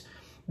guys,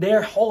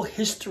 their whole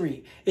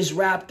history is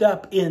wrapped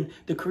up in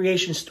the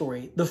creation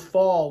story, the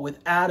fall with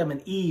Adam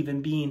and Eve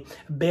and being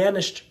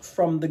banished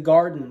from the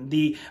garden,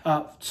 the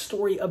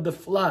story of the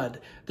flood,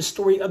 the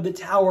story of the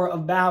Tower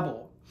of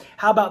Babel.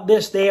 How about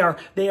this? They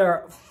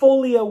are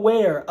fully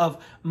aware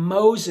of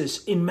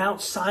Moses in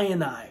Mount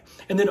Sinai.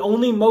 And then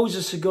only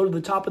Moses would go to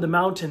the top of the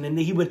mountain, and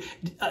he would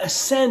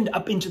ascend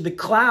up into the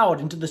cloud,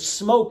 into the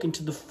smoke,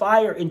 into the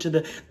fire, into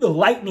the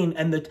lightning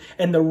and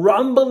the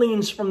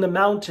rumblings from the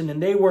mountain.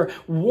 And they were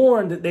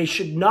warned that they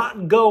should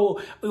not go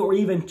or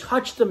even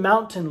touch the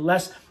mountain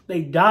lest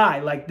they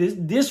die. Like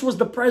this was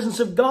the presence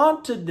of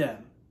God to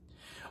them.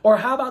 Or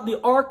how about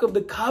the Ark of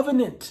the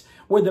Covenant,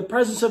 where the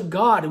presence of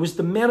God, it was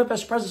the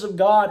manifest presence of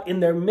God in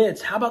their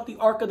midst. How about the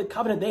Ark of the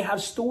Covenant? They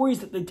have stories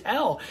that they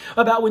tell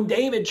about when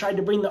David tried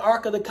to bring the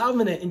Ark of the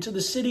Covenant into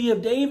the city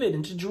of David,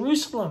 into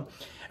Jerusalem.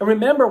 And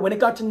remember when it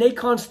got to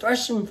Nachon's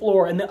threshing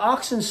floor and the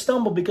oxen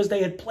stumbled because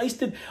they had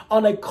placed it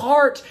on a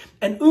cart,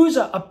 and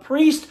Uzzah, a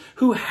priest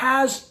who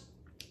has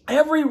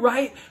every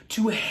right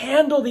to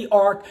handle the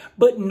ark,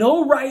 but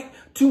no right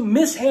to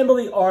mishandle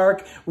the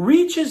ark,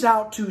 reaches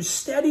out to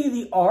steady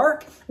the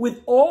ark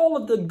with all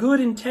of the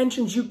good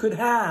intentions you could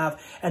have.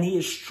 And he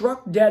is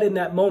struck dead in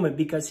that moment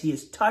because he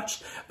has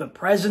touched the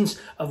presence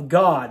of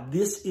God.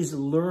 This is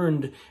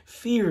learned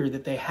fear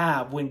that they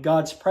have. When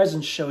God's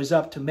presence shows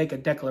up to make a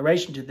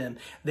declaration to them,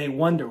 they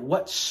wonder,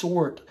 what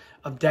sort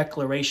of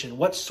declaration,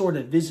 what sort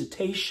of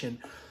visitation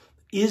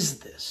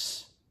is this?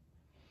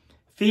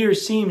 Fear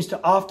seems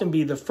to often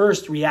be the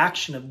first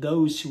reaction of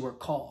those who are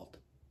called.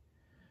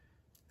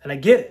 And I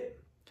get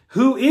it.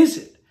 Who is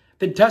it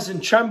that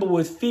doesn't tremble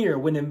with fear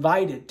when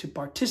invited to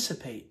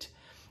participate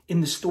in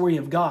the story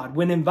of God?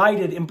 When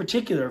invited in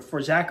particular for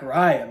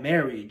Zechariah,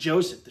 Mary,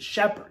 Joseph, the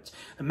shepherds,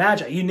 the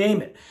Magi, you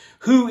name it.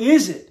 Who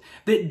is it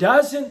that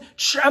doesn't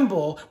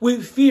tremble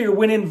with fear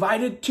when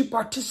invited to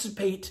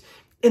participate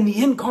in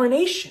the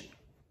incarnation,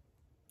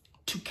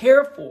 to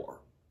care for,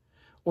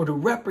 or to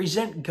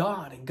represent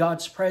God and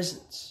God's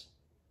presence?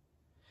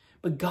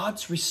 But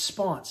God's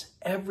response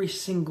every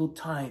single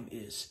time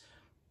is,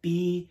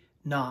 be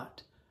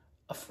not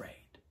afraid.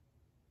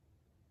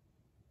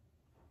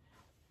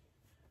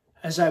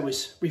 As I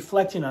was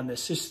reflecting on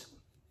this, just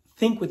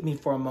think with me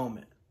for a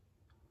moment.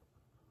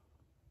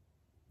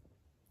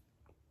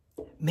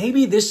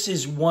 Maybe this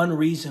is one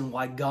reason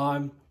why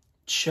God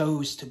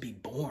chose to be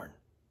born.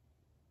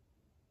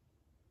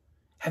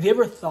 Have you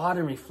ever thought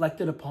and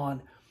reflected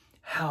upon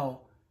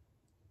how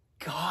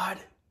God,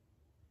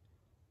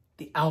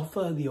 the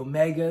Alpha, the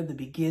Omega, the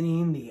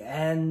beginning, the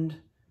end,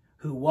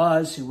 who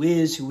was, who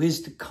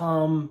is to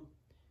come,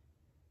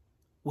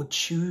 would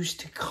choose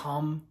to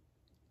come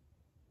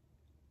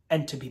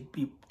and to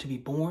be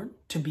born,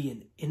 to be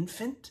an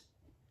infant?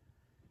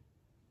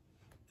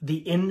 The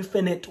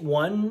infinite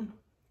one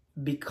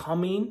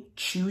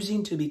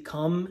choosing to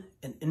become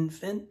an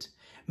infant?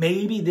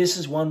 Maybe this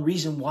is one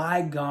reason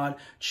why God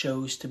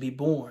chose to be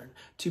born,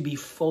 to be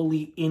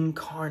fully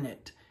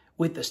incarnate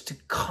with us, to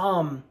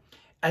come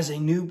as a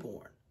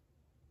newborn,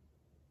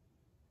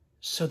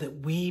 so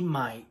that we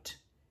might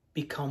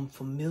become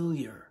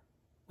familiar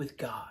with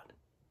God,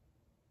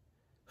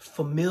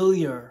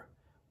 familiar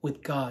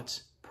with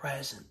God's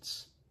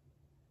presence,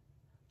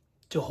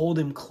 to hold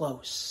him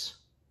close.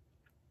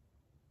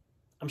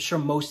 I'm sure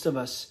most of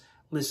us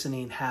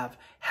listening have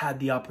had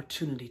the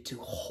opportunity to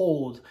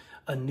hold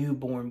a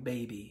newborn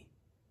baby.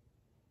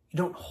 You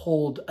don't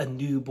hold a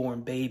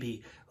newborn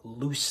baby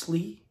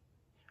loosely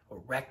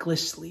or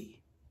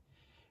recklessly.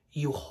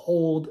 You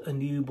hold a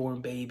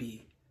newborn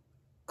baby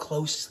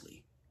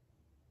closely.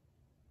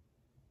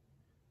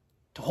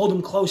 To hold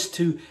him close,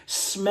 to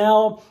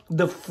smell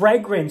the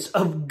fragrance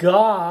of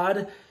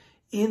God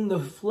in the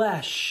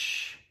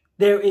flesh.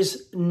 There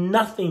is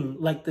nothing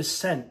like the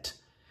scent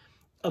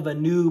of a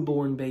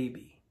newborn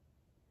baby.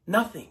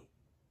 Nothing.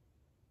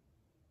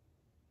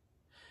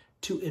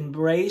 To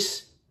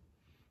embrace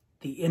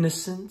the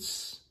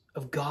innocence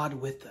of God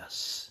with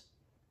us.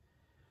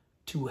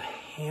 To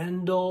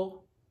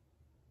handle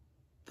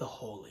the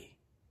holy.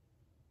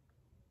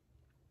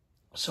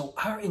 So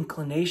our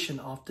inclination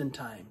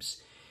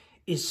oftentimes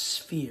is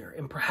fear.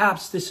 And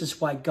perhaps this is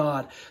why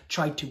God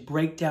tried to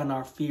break down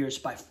our fears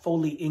by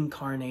fully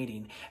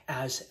incarnating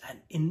as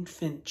an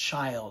infant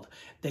child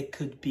that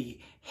could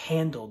be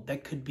handled,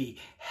 that could be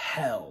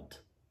held,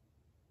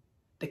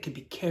 that could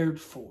be cared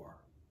for.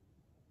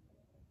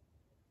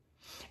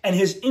 And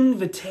his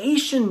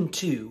invitation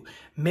to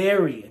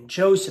Mary and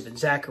Joseph and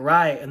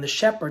Zechariah and the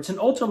shepherds, and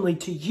ultimately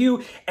to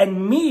you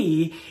and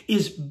me,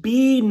 is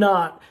be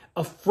not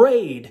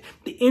afraid.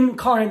 The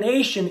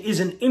incarnation is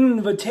an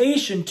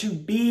invitation to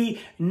be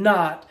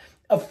not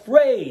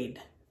afraid.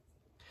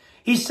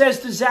 He says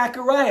to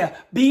Zechariah,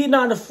 be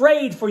not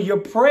afraid, for your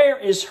prayer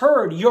is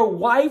heard. Your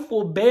wife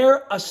will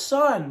bear a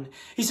son.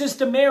 He says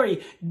to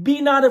Mary,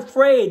 be not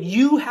afraid.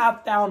 You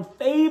have found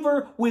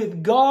favor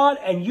with God,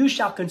 and you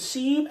shall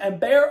conceive and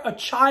bear a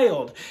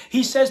child.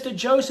 He says to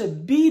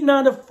Joseph, be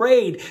not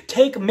afraid.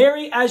 Take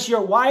Mary as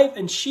your wife,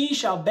 and she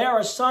shall bear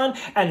a son,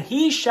 and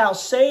he shall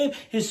save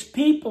his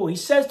people. He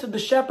says to the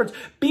shepherds,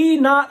 be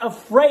not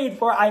afraid,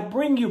 for I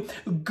bring you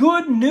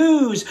good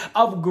news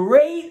of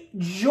great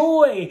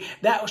joy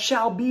that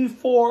shall be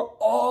for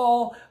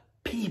all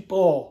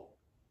people.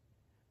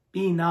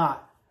 Be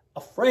not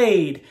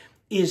afraid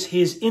is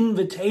his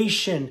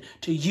invitation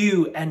to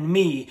you and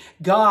me.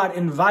 God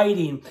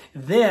inviting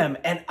them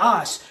and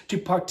us to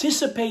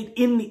participate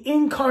in the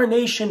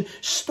incarnation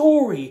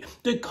story,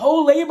 to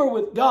co-labor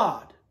with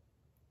God.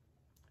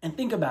 And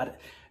think about it.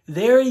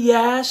 Their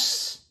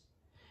yes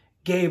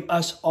gave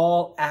us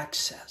all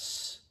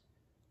access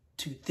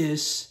to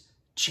this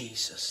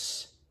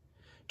Jesus,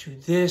 to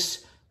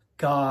this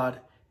God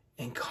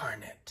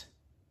incarnate.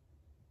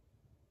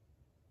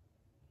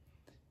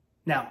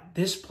 Now,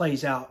 this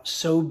plays out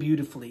so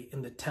beautifully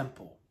in the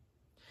temple.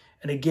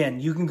 And again,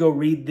 you can go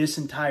read this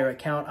entire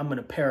account. I'm going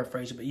to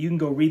paraphrase it, but you can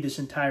go read this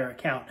entire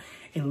account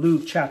in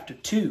Luke chapter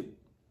 2.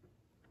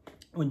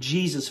 When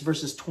Jesus,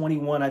 verses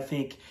 21, I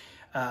think,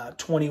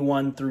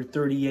 21 through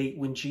 38,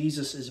 when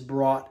Jesus is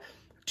brought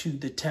to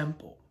the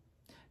temple.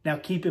 Now,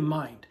 keep in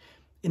mind,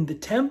 in the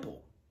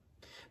temple,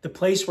 the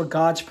place where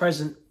God's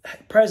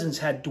presence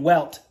had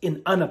dwelt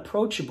in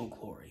unapproachable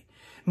glory,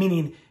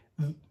 meaning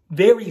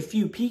very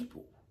few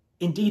people.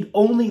 Indeed,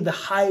 only the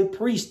high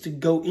priest could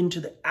go into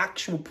the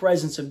actual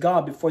presence of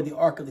God before the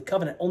Ark of the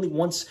Covenant only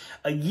once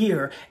a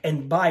year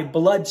and by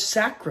blood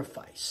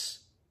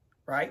sacrifice,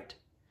 right?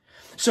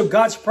 So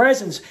God's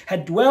presence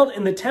had dwelt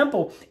in the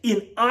temple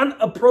in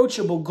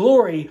unapproachable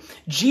glory.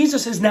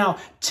 Jesus is now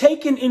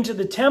taken into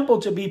the temple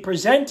to be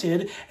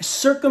presented,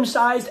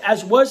 circumcised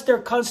as was their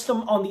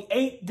custom on the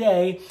 8th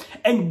day,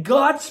 and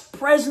God's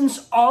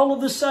presence all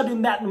of a sudden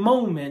in that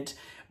moment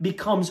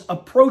becomes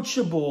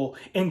approachable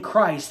in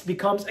Christ,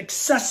 becomes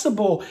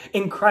accessible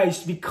in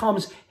Christ,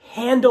 becomes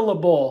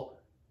handleable.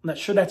 I'm not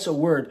sure that's a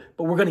word,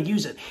 but we're going to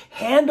use it.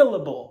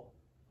 Handleable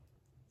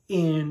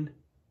in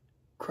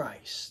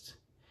Christ.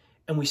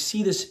 And we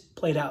see this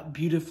played out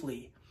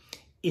beautifully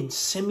in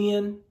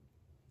Simeon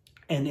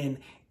and in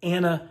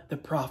Anna the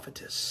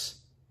prophetess.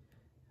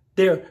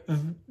 They're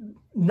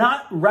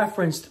not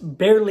referenced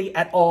barely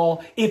at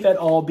all, if at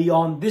all,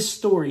 beyond this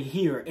story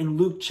here in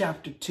Luke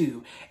chapter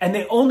 2. And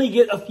they only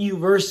get a few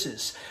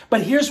verses.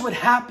 But here's what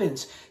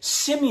happens.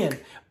 Simeon,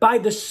 by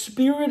the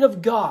Spirit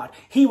of God,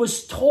 he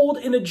was told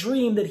in a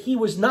dream that he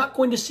was not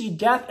going to see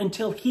death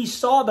until he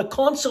saw the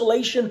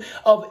consolation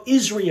of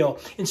Israel.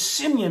 And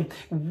Simeon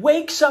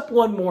wakes up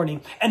one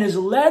morning and is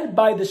led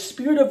by the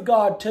Spirit of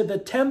God to the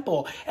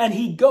temple. And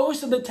he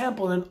goes to the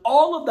temple, and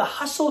all of the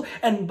hustle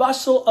and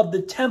bustle of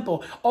the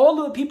temple, all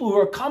of the people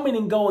who are coming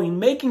and going,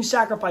 making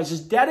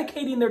sacrifices,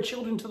 dedicating their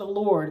children to the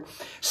Lord,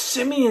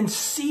 Simeon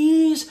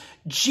sees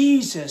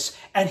Jesus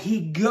and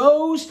he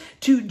goes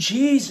to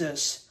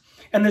Jesus.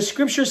 And the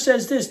scripture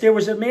says this: there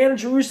was a man in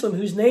Jerusalem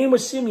whose name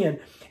was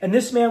Simeon, and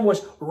this man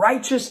was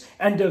righteous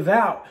and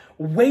devout,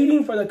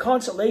 waiting for the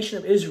consolation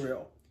of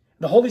Israel.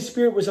 The Holy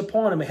Spirit was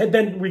upon him. It had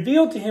been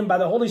revealed to him by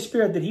the Holy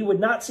Spirit that he would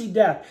not see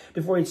death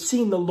before he had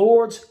seen the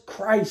Lord's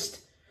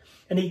Christ.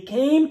 And he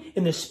came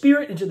in the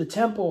Spirit into the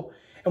temple.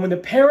 And when the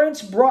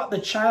parents brought the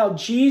child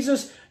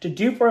Jesus to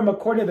do for him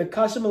according to the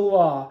custom of the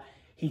law,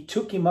 he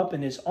took him up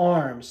in his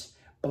arms,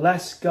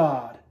 blessed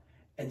God,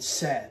 and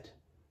said.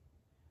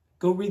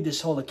 Go read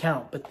this whole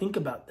account, but think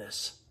about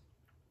this.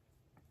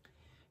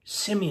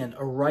 Simeon,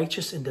 a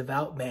righteous and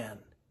devout man,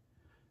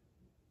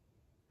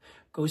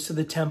 goes to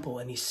the temple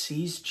and he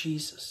sees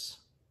Jesus.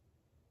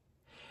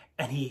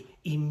 And he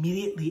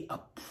immediately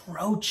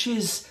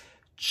approaches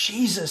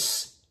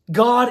Jesus,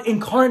 God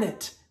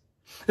incarnate,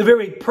 the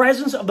very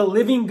presence of the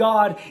living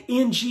God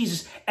in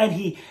Jesus. And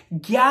he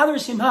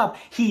gathers him up.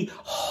 He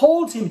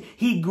holds him.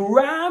 He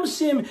grabs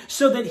him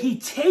so that he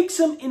takes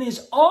him in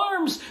his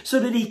arms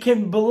so that he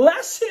can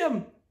bless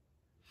him.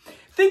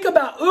 Think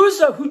about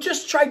Uzzah, who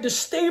just tried to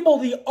stable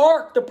the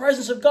ark, the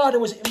presence of God,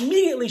 and was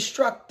immediately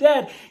struck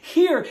dead.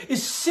 Here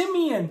is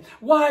Simeon.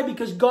 Why?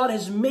 Because God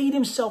has made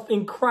himself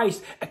in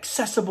Christ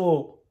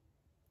accessible,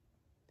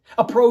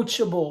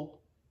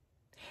 approachable,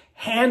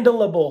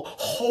 handleable,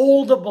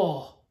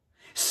 holdable.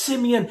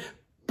 Simeon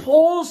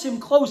pulls him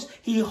close.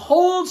 He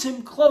holds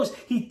him close.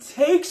 He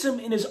takes him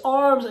in his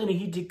arms and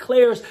he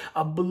declares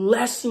a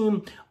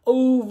blessing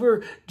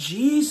over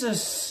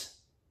Jesus.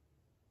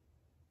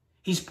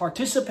 He's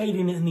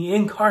participating in the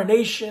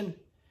incarnation.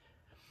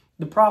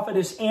 The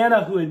prophetess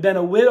Anna, who had been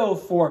a widow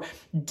for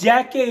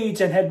decades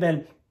and had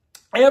been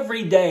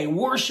every day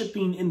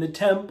worshiping in the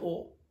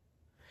temple.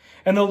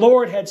 And the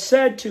Lord had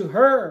said to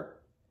her,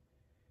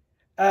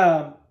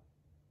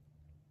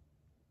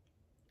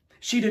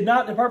 she did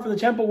not depart from the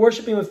temple,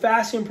 worshiping with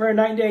fasting and prayer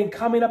night and day. And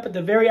coming up at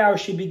the very hour,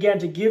 she began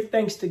to give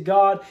thanks to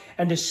God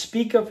and to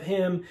speak of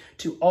him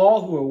to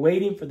all who were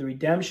waiting for the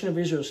redemption of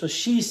Israel. So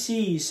she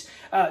sees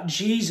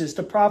Jesus,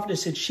 the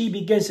prophetess, and she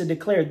begins to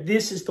declare,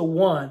 this is the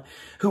one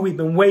who we've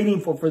been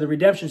waiting for the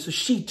redemption. So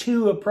she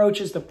too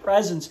approaches the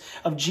presence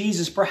of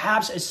Jesus,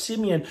 perhaps as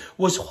Simeon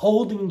was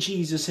holding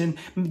Jesus and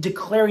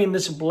declaring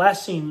this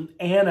blessing.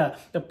 Anna,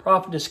 the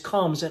prophetess,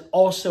 comes and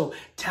also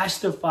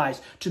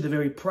testifies to the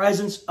very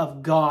presence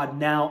of God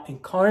now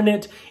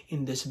incarnate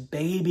in this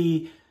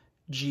baby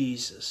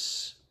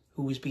Jesus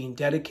who was being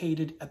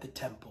dedicated at the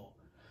temple.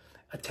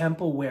 A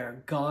temple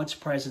where God's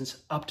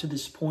presence up to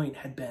this point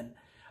had been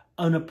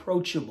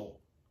unapproachable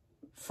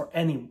for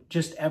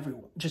just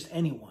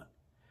anyone.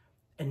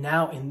 And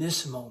now in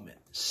this moment,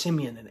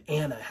 Simeon and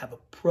Anna have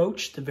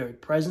approached the very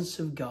presence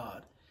of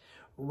God,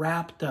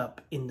 wrapped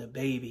up in the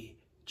baby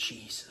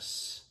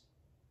Jesus.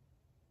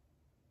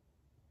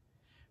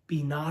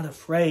 Be not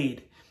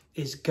afraid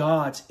is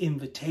God's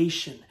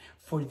invitation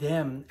for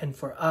them and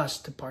for us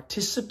to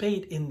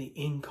participate in the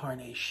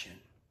incarnation.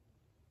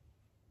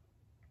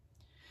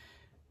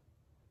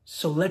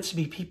 So let's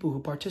be people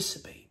who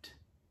participate.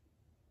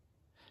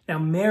 Now,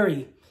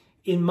 Mary,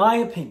 in my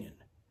opinion,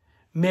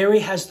 Mary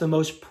has the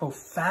most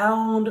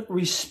profound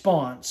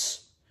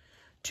response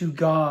to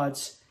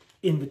God's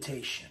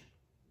invitation.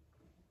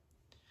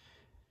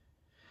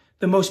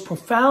 The most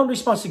profound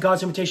response to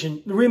God's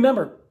invitation.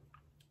 Remember,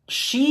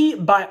 she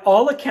by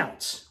all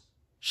accounts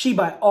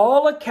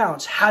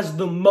has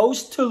the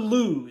most to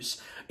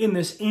lose in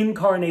this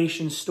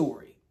incarnation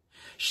story.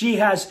 She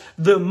has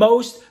the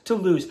most to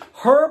lose.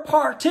 Her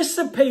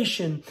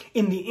participation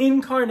in the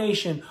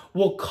incarnation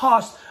will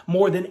cost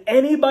more than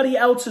anybody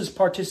else's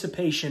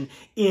participation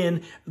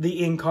in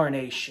the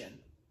incarnation.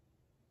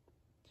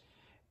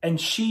 And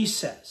she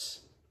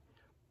says,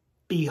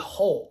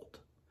 "Behold,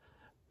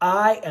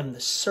 I am the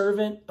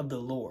servant of the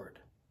Lord.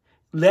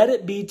 Let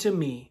it be to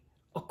me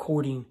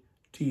according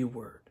to your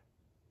word."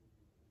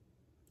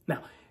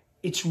 Now,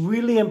 it's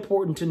really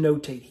important to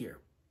notate here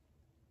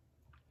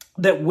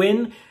that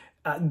when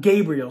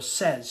Gabriel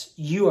says,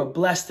 "You are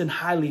blessed and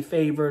highly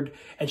favored,"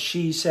 and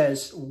she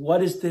says,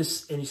 "What is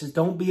this?" And he says,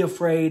 "Don't be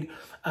afraid.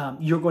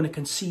 You're going to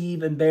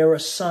conceive and bear a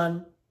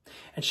son."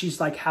 And she's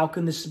like, "How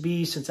can this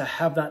be since I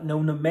have not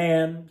known a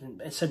man?"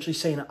 And essentially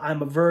saying,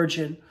 "I'm a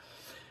virgin."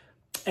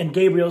 And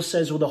Gabriel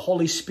says, "Well, the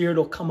Holy Spirit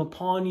will come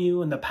upon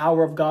you and the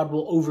power of God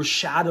will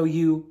overshadow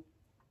you."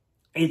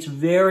 It's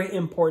very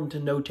important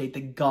to notate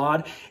that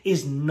God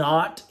is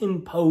not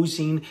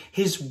imposing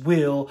his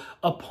will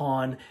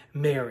upon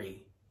Mary.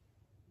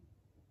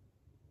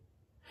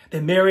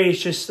 That Mary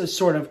is just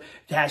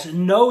has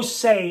no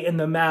say in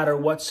the matter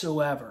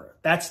whatsoever.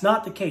 That's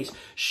not the case.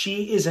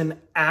 She is an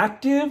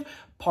active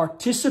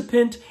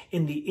participant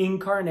in the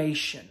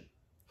incarnation.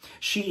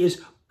 She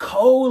is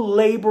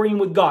co-laboring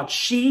with God.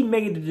 She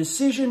made a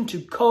decision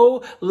to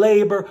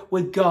co-labor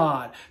with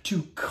God,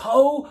 to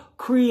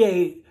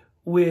co-create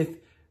with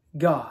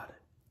God.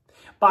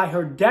 By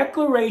her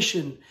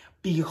declaration,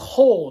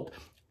 "Behold,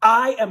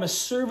 I am a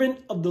servant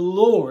of the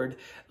Lord.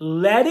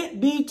 Let it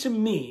be to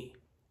me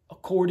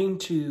according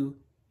to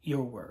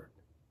your word."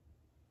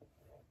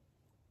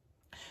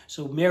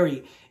 So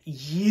Mary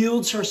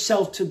yields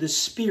herself to the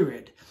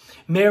Spirit.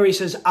 Mary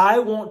says, "I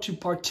want to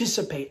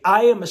participate.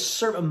 I am a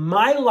servant.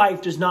 My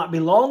life does not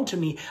belong to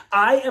me.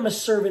 I am a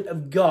servant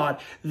of God.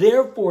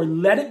 Therefore,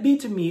 let it be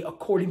to me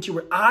according to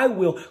your word." I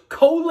will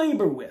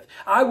co-labor with,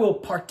 I will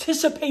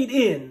participate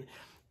in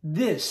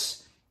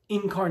this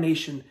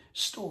incarnation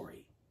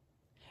story.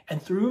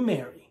 And through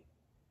Mary,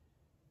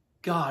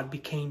 God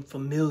became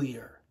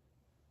familiar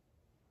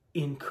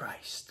in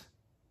Christ.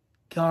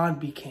 God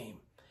became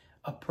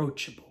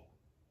approachable.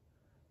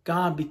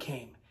 God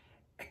became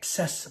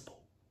accessible.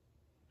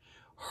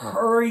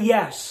 Her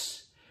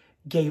yes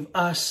gave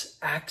us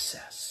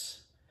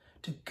access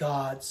to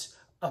God's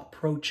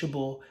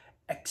approachable,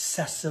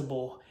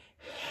 accessible,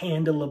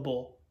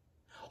 handleable,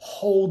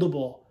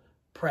 holdable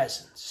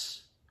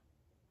presence.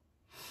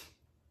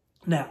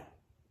 Now,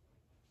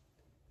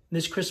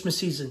 this Christmas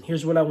season,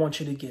 here's what I want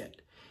you to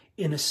get.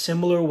 In a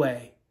similar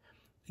way,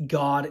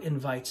 God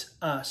invites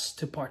us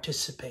to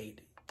participate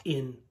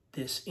in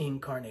this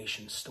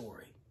incarnation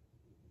story.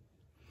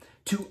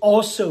 To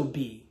also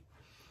be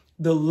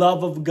the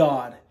love of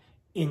God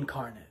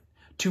incarnate.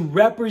 To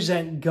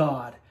represent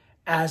God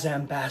as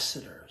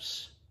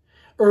ambassadors.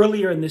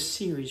 Earlier in this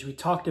series, we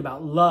talked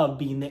about love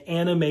being the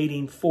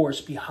animating force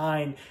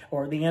behind,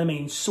 or the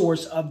animating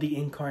source of the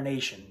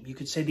incarnation. You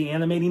could say the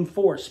animating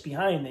force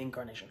behind the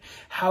incarnation.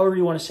 However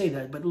you want to say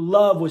that. But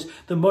love was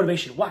the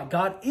motivation. Why?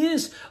 God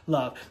is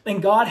love.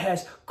 And God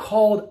has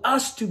called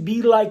us to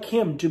be like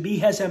him, to be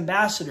his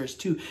ambassadors,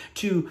 to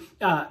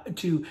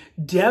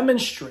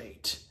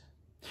demonstrate,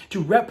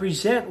 to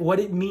represent what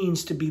it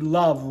means to be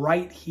loved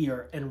right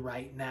here and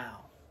right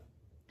now.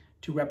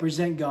 To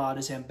represent God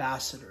as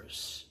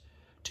ambassadors.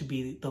 To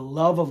be the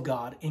love of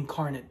God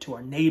incarnate to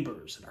our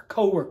neighbors and our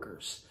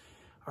coworkers,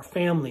 our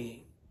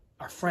family,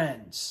 our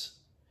friends,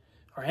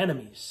 our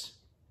enemies.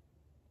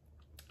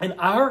 And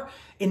our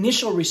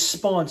initial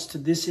response to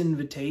this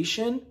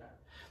invitation,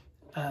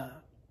 may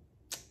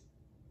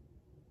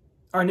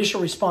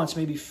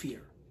be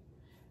fear.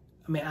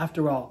 I mean,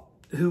 after all,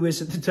 who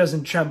is it that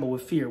doesn't tremble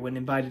with fear when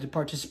invited to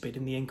participate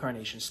in the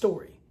incarnation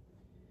story?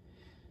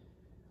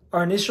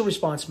 Our initial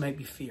response might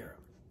be fear.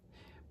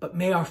 But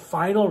may our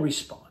final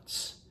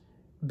response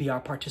be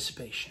our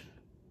participation.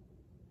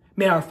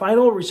 May our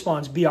final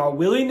response be our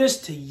willingness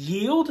to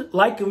yield,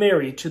 like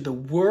Mary, to the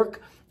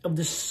work of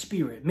the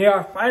Spirit. May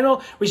our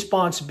final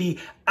response be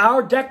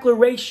our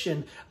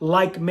declaration,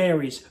 like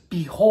Mary's.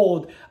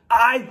 "Behold,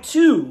 I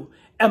too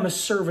am a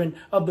servant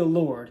of the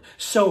Lord.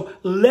 So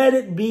let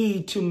it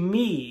be to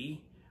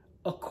me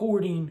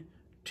according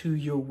to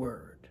your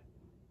word.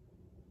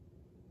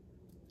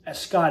 As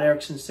Scott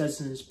Erickson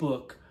says in his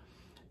book,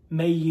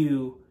 may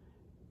you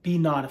be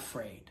not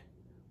afraid,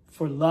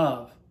 for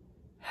love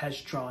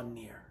has drawn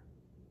near.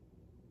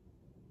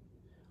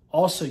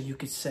 Also, you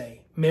could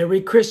say,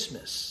 Merry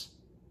Christmas,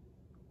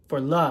 for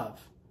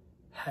love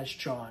has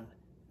drawn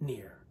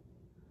near.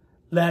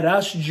 Let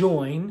us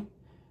join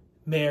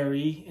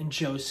Mary and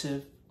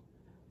Joseph,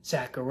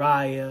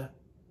 Zechariah,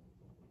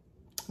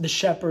 the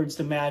shepherds,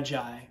 the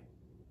magi,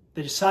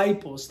 the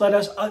disciples. Let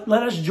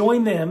us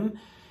join them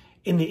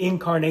in the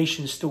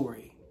incarnation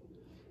story.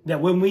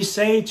 That when we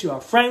say to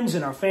our friends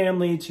and our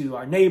family, to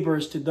our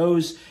neighbors, to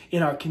those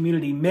in our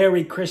community,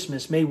 Merry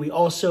Christmas, may we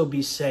also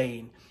be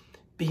saying,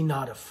 be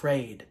not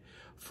afraid,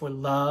 for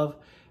love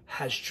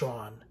has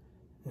drawn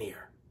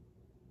near.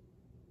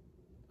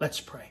 Let's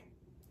pray.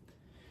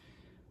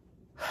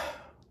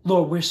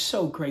 Lord, we're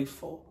so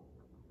grateful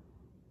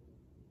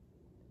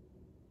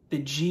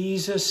that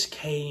Jesus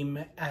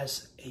came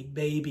as a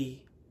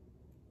baby,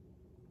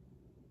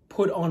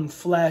 put on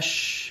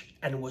flesh,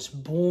 and was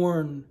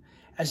born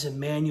as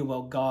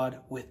Emmanuel, God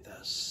with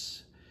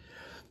us.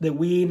 That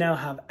we now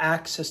have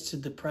access to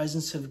the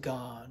presence of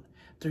God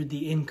through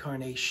the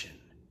incarnation.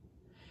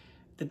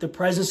 That the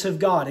presence of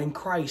God in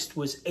Christ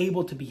was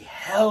able to be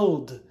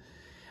held,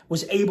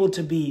 was able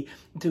to be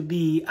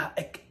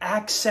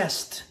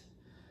accessed.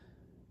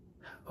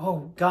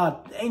 Oh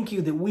God, thank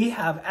you that we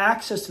have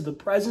access to the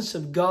presence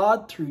of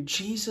God through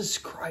Jesus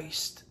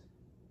Christ.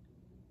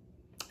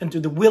 And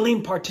through the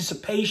willing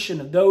participation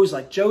of those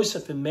like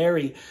Joseph and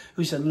Mary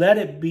who said, let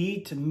it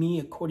be to me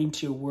according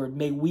to your word.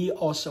 May we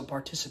also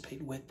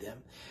participate with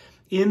them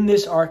in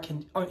this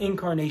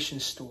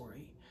incarnation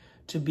story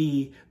to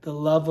be the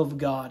love of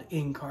God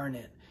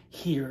incarnate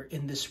here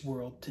in this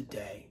world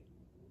today.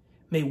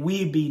 May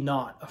we be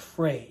not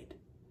afraid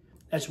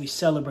as we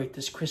celebrate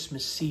this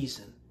Christmas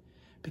season,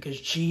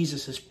 because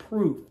Jesus is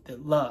proof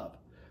that love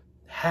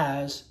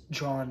has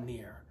drawn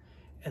near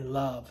and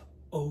love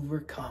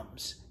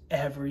overcomes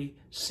every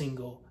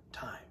single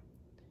time.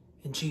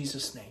 In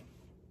Jesus' name,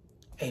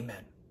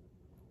 amen.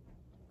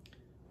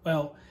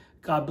 Well,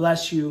 God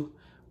bless you.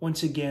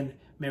 Once again,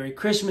 Merry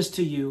Christmas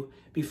to you.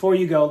 Before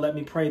you go, let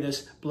me pray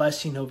this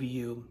blessing over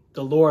you.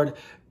 The Lord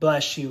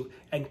bless you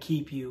and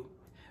keep you.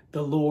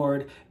 The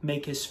Lord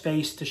make his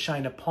face to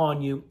shine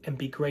upon you and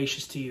be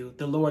gracious to you.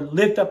 The Lord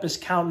lift up his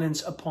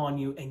countenance upon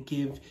you and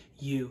give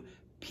you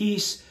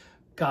peace.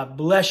 God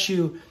bless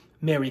you.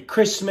 Merry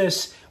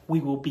Christmas. We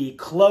will be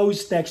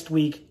closed next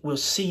week. We'll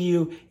see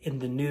you in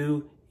the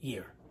new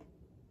year.